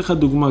השני. אתן לך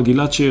דוגמה,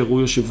 גלעד שר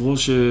הוא יושב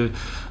ראש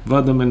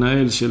ועד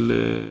המנהל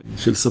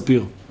של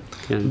ספיר.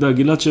 אתה יודע,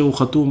 גלעד שר הוא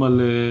חתום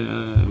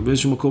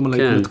באיזשהו מקום על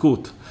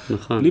ההתנתקות.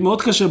 נכון. לי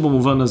מאוד קשה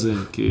במובן הזה,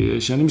 כי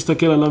כשאני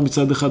מסתכל עליו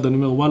מצד אחד, אני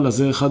אומר, וואלה,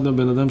 זה אחד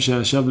הבן אדם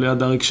שישב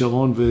ליד אריק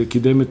שרון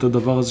וקידם את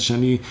הדבר הזה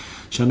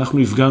שאנחנו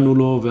הפגענו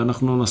לו,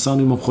 ואנחנו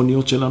נסענו עם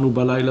המכוניות שלנו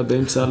בלילה,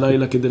 באמצע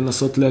הלילה, כדי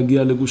לנסות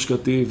להגיע לגוש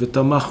קטיף,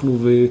 ותמכנו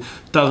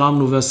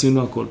ותרמנו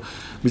ועשינו הכל.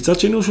 מצד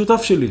שני הוא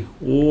שותף שלי,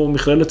 הוא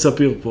מכללת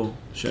ספיר פה,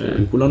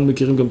 שכולנו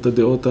מכירים גם את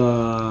הדעות,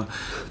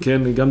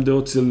 כן, גם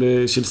דעות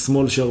של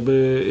שמאל שהרבה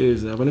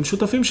זה, אבל הם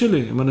שותפים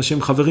שלי, הם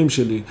אנשים חברים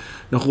שלי,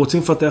 אנחנו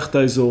רוצים לפתח את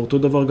האזור, אותו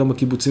דבר גם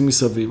הקיבוצים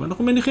מסביב,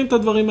 אנחנו מניחים את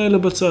הדברים האלה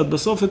בצד,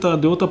 בסוף את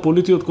הדעות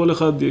הפוליטיות כל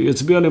אחד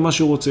יצביע למה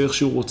שהוא רוצה, איך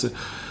שהוא רוצה,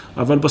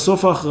 אבל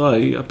בסוף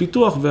האחראי,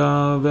 הפיתוח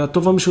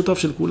והטוב המשותף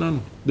של כולנו.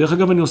 דרך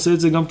אגב, אני עושה את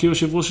זה גם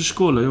כיושב ראש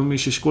אשכול, היום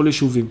יש אשכול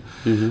יישובים.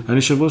 אני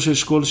יושב ראש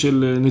אשכול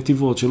של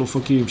נתיבות, של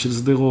אופקים, של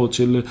שדרות,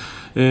 של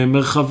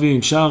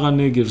מרחבים, שער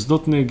הנגב,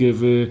 שדות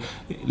נגב,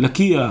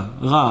 לקיה,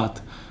 רעת,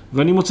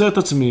 ואני מוצא את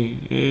עצמי,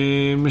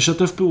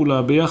 משתף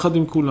פעולה ביחד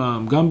עם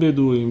כולם, גם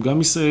בדואים,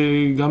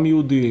 גם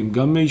יהודים,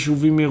 גם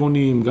יישובים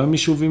עירוניים, גם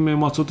יישובים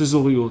מועצות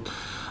אזוריות.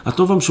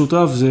 הטוב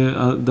המשותף זה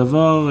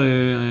הדבר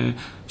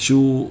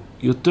שהוא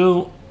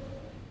יותר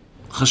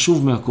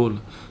חשוב מהכל,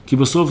 כי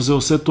בסוף זה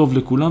עושה טוב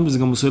לכולם, וזה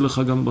גם עושה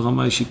לך גם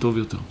ברמה האישית טוב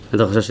יותר.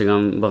 אתה חושב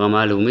שגם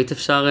ברמה הלאומית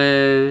אפשר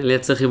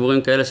לייצר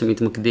חיבורים כאלה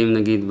שמתמקדים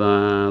נגיד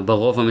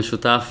ברוב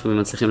המשותף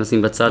ומצליחים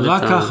לשים בצד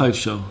רק ככה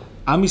אפשר.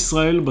 עם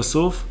ישראל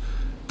בסוף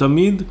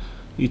תמיד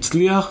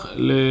הצליח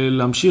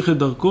להמשיך את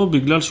דרכו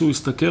בגלל שהוא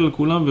הסתכל על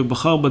כולם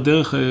ובחר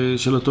בדרך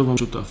של הטוב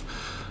המשותף.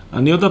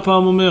 אני עוד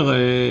הפעם אומר,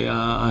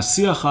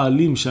 השיח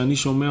האלים שאני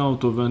שומע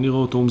אותו ואני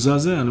רואה אותו הוא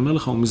מזעזע, אני אומר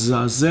לך, הוא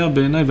מזעזע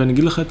בעיניי, ואני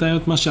אגיד לך את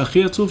האמת, מה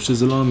שהכי עצוב,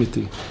 שזה לא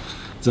אמיתי.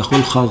 זה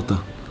הכל חרטה.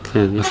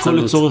 כן, הכל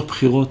לצורך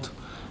בחירות,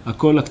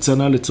 הכל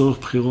הקצנה לצורך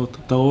בחירות.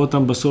 אתה רואה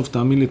אותם בסוף,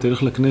 תאמין לי,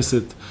 תלך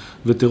לכנסת,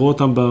 ותראו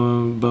אותם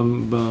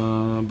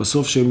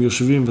בסוף שהם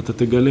יושבים, ואתה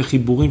תגלה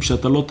חיבורים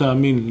שאתה לא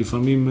תאמין.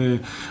 לפעמים,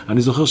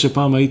 אני זוכר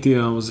שפעם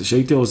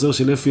שהייתי העוזר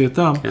של אפי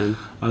איתם,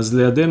 אז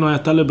לידינו היה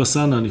טלב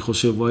הסנה, אני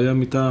חושב, הוא היה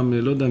מטעם,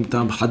 לא יודע,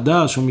 מטעם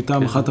חדש, או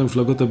מטעם אחת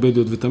המפלגות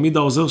הבדואיות, ותמיד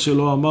העוזר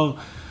שלו אמר,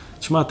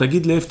 תשמע,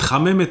 תגיד לאף,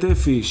 תחמם את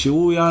אפי,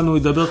 שהוא יענו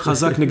ידבר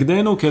חזק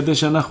נגדנו, כדי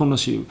שאנחנו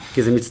נשיב.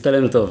 כי זה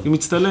מצטלם טוב. זה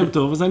מצטלם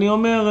טוב, אז אני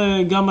אומר,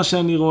 גם מה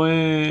שאני רואה,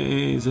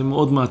 זה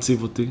מאוד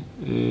מעציב אותי,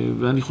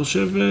 ואני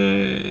חושב,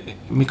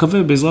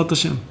 מקווה בעזרת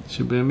השם,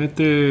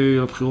 שבאמת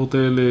הבחירות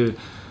האלה,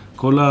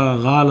 כל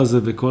הרעל הזה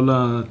וכל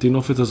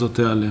התינופת הזאת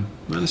תיעלם.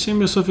 ואנשים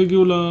בסוף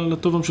הגיעו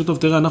לטוב המשותף.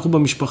 תראה, אנחנו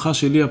במשפחה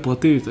שלי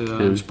הפרטית,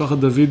 משפחת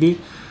דוידי,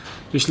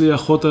 יש לי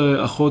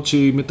אחות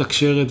שהיא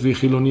מתקשרת והיא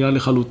חילוניה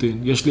לחלוטין.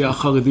 יש לי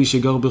אח חרדי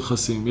שגר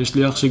ברכסים, יש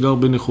לי אח שגר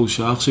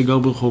בנחושה, אח שגר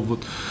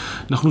ברחובות.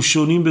 אנחנו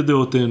שונים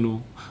בדעותינו,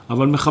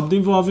 אבל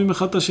מכבדים ואוהבים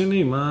אחד את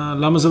השני.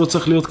 למה זה לא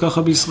צריך להיות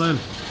ככה בישראל?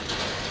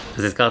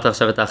 אז הזכרת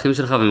עכשיו את האחים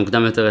שלך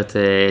ומוקדם יותר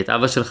את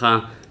אבא שלך.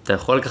 אתה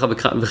יכול ככה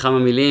בכמה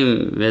מילים,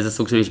 באיזה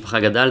סוג של משפחה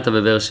גדלת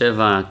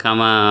בבאר-שבע,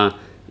 כמה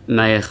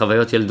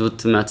מהחוויות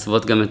ילדות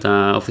מעצבות גם את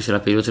האופי של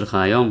הפעילות שלך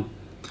היום?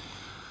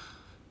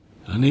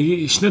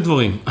 שני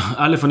דברים.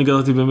 א', אני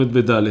גדלתי באמת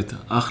בדלת.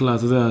 אחלה,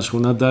 אתה יודע,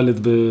 שכונה דלת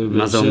בבאר שבע.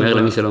 מה זה אומר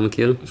למי שלא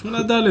מכיר?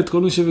 שכונה דלת,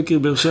 כל מי שמכיר.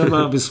 באר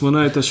שבע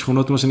בשמונה את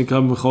השכונות, מה שנקרא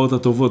במחאות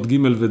הטובות, ג'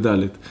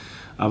 ודלת.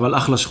 אבל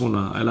אחלה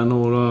שכונה.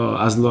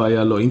 אז לא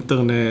היה לו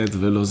אינטרנט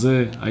ולא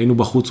זה. היינו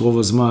בחוץ רוב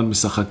הזמן,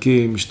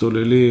 משחקים,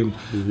 משתוללים,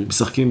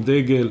 משחקים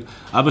דגל.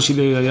 אבא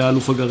שלי היה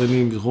אלוף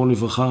הגרעינים, זכרון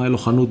לברכה, היה לו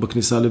חנות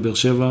בכניסה לבאר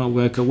שבע, הוא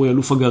היה קרוי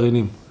אלוף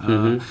הגרעינים.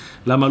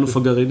 למה אלוף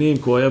הגרעינים?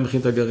 כי הוא היה מכין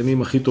את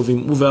הגרעינים הכי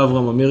טובים. הוא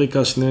ואברהם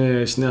אמריקה,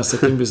 שני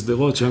עסקים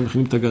בשדרות, שהם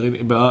מכינים את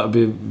הגרעינים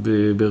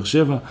בבאר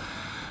שבע.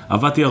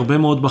 עבדתי הרבה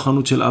מאוד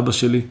בחנות של אבא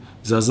שלי,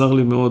 זה עזר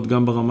לי מאוד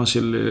גם ברמה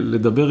של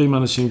לדבר עם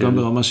אנשים, גם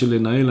ברמה של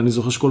לנהל. אני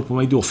זוכר שכל פעם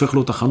הייתי הופך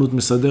לו את החנות,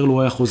 מסדר לו,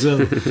 הוא היה חוזר,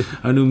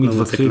 היינו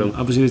מתווכחים.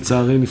 אבא שלי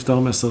לצערי נפטר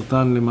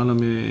מהסרטן למעלה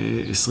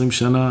מ-20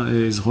 שנה,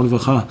 זכרון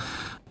לברכה.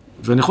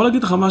 ואני יכול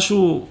להגיד לך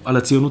משהו על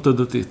הציונות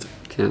הדתית.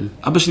 כן.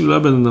 אבא שלי לא היה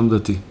בן אדם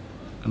דתי,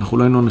 אנחנו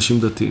לא היינו אנשים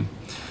דתיים.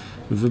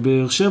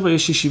 ובאר שבע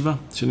יש ישיבה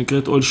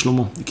שנקראת אוהל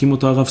שלמה, הקים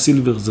אותה הרב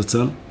סילבר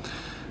זצ"ל.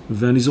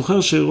 ואני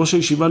זוכר שראש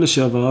הישיבה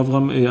לשעבר,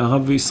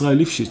 הרב ישראל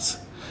ליפשיץ,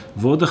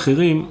 ועוד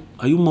אחרים,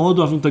 היו מאוד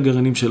אוהבים את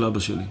הגרעינים של אבא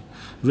שלי.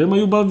 והם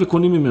היו באים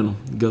וקונים ממנו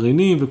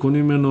גרעינים,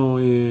 וקונים ממנו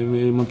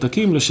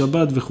ממתקים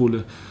לשבת וכו'.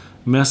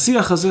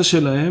 מהשיח הזה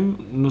שלהם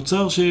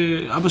נוצר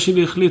שאבא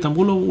שלי החליט,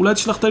 אמרו לו, אולי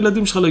תשלח את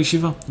הילדים שלך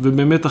לישיבה.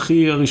 ובאמת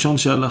אחי הראשון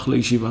שהלך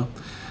לישיבה.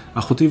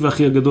 אחותי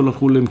ואחי הגדול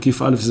הלכו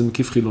למקיף א', זה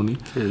מקיף חילוני.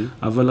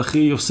 אבל אחי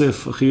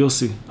יוסף, אחי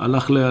יוסי,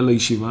 הלך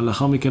לישיבה.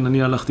 לאחר מכן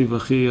אני הלכתי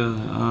ואחי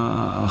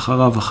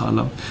אחריו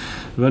אחריו.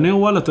 ואני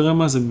אומר, וואלה, תראה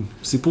מה זה,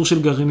 סיפור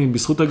של גרעינים,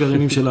 בזכות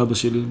הגרעינים של אבא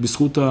שלי,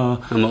 בזכות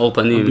המאור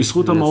פנים.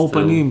 בזכות המאור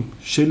פנים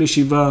של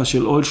ישיבה,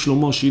 של אוהל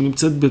שלמה, שהיא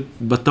נמצאת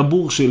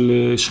בטבור של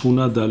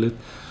שכונה ד',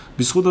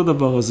 בזכות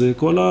הדבר הזה,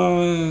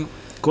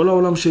 כל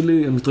העולם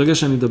שלי, אני מתרגש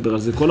שאני אדבר על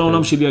זה, כל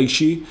העולם שלי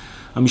האישי,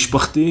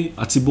 המשפחתי,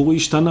 הציבורי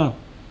השתנה.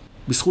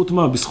 בזכות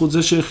מה? בזכות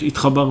זה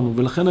שהתחברנו.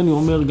 ולכן אני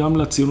אומר גם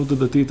לציונות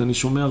הדתית, אני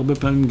שומע הרבה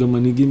פעמים גם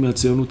מנהיגים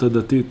מהציונות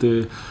הדתית,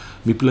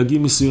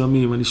 מפלגים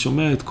מסוימים, אני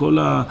שומע את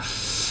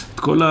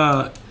כל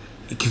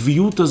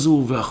העקביות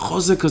הזו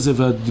והחוזק הזה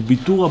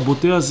והביטור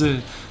הבוטה הזה,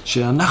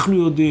 שאנחנו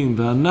יודעים,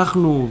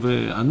 ואנחנו.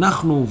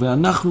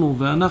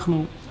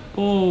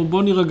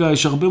 בוא נרגע,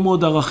 יש הרבה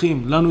מאוד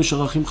ערכים, לנו יש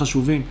ערכים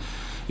חשובים,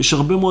 יש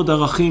הרבה מאוד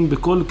ערכים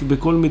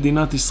בכל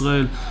מדינת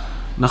ישראל.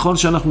 נכון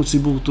שאנחנו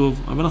ציבור טוב,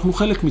 אבל אנחנו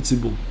חלק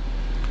מציבור.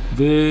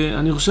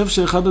 ואני חושב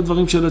שאחד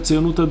הדברים של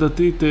הציונות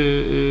הדתית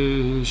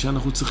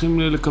שאנחנו צריכים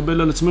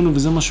לקבל על עצמנו,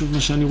 וזה משהו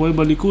שאני רואה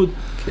בליכוד,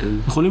 כן.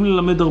 יכולים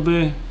ללמד הרבה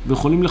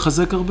ויכולים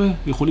לחזק הרבה,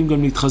 יכולים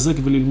גם להתחזק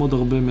וללמוד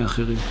הרבה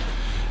מאחרים.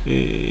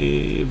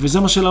 וזה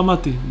מה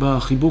שלמדתי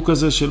בחיבוק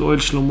הזה של אוהל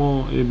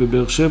שלמה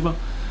בבאר-שבע.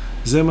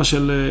 זה מה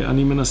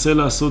שאני מנסה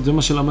לעשות, זה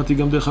מה שלמדתי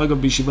גם דרך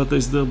אגב בישיבת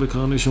ההסדר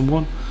בקרני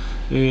שומרון,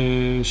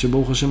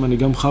 שברוך השם אני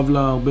גם חב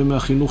לה הרבה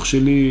מהחינוך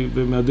שלי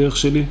ומהדרך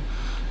שלי.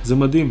 זה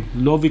מדהים,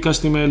 לא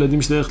ביקשתי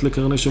מהילדים שלי ללכת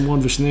לקרני שומרון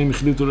ושניהם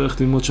החליטו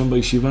ללכת ללמוד שם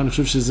בישיבה. אני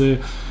חושב שזה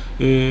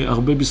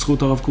הרבה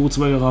בזכות הרב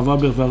קורצווי, הרב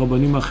אבר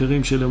והרבנים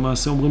האחרים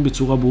שלמעשה אומרים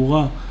בצורה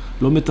ברורה,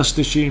 לא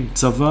מטשטשים,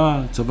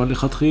 צבא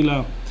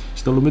לכתחילה,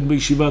 כשאתה לומד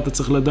בישיבה אתה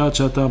צריך לדעת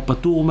שאתה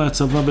פטור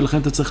מהצבא ולכן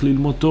אתה צריך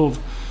ללמוד טוב.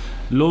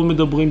 לא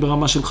מדברים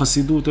ברמה של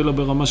חסידות, אלא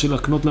ברמה של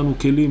להקנות לנו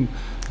כלים,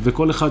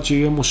 וכל אחד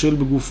שיהיה מושל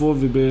בגופו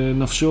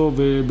ובנפשו,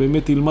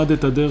 ובאמת ילמד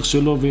את הדרך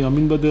שלו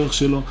ויאמין בדרך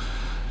שלו.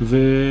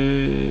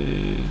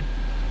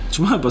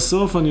 תשמע,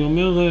 בסוף אני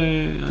אומר,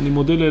 אני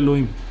מודה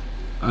לאלוהים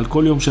על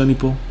כל יום שאני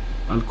פה,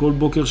 על כל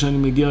בוקר שאני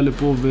מגיע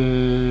לפה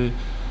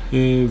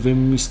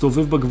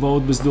ומסתובב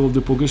בגבעות בשדרות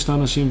ופוגש את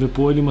האנשים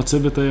ופועל עם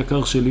הצוות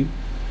היקר שלי.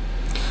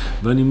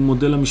 ואני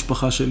מודה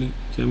למשפחה שלי,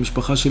 כי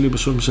המשפחה שלי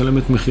בשביל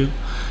משלמת מחיר,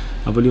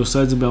 אבל היא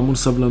עושה את זה בהמון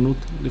סבלנות,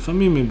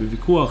 לפעמים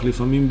בוויכוח,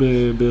 לפעמים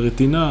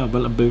ברטינה,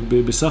 אבל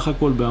בסך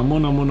הכל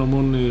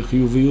בהמון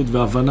חיוביות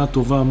והבנה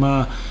טובה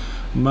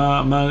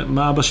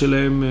מה אבא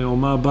שלהם או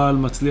מה הבעל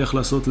מצליח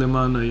לעשות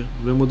למען העיר.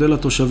 ומודה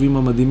לתושבים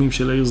המדהימים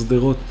של העיר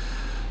שדרות,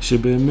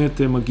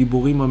 שבאמת הם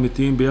הגיבורים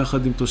האמיתיים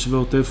ביחד עם תושבי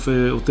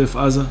עוטף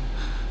עזה,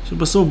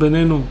 שבסוף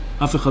בינינו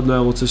אף אחד לא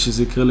היה רוצה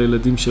שזה יקרה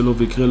לילדים שלו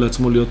ויקרה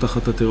לעצמו להיות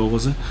תחת הטרור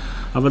הזה.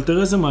 אבל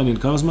תראה זה מעניין,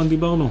 כמה זמן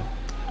דיברנו?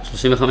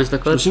 35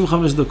 דקות?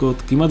 35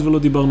 דקות, כמעט ולא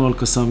דיברנו על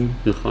קסמים.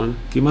 נכון.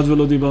 כמעט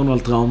ולא דיברנו על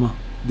טראומה.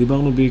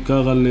 דיברנו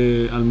בעיקר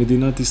על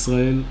מדינת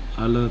ישראל,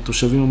 על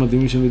התושבים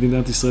המדהימים של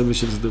מדינת ישראל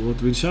ושל שדרות,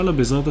 ואינשאללה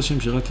בעזרת השם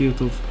שרק יהיה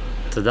טוב.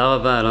 תודה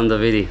רבה, אלון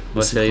דוידי,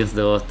 ראש העיר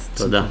שדרות.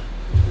 תודה.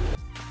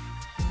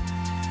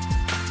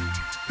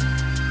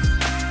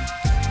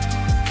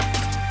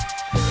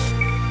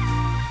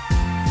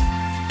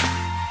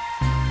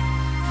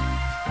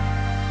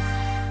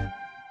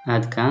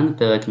 עד כאן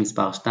פרק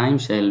מספר 2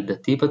 של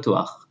דתי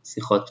פתוח,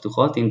 שיחות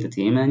פתוחות עם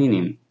דתיים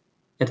מעניינים.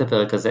 את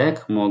הפרק הזה,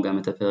 כמו גם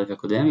את הפרק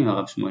הקודם עם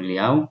הרב שמואל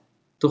אליהו,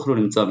 תוכלו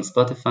למצוא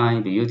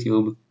בספוטיפיי,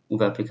 ביוטיוב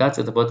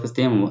ובאפליקציות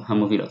הפודקאסטים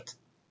המובילות.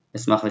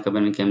 אשמח לקבל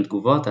מכם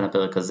תגובות על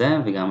הפרק הזה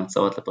וגם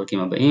הצעות לפרקים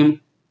הבאים.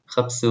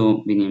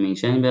 חפשו בנימין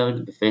שינברג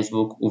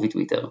בפייסבוק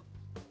ובטוויטר.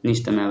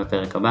 נשתמע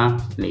בפרק הבא,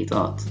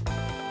 להתראות.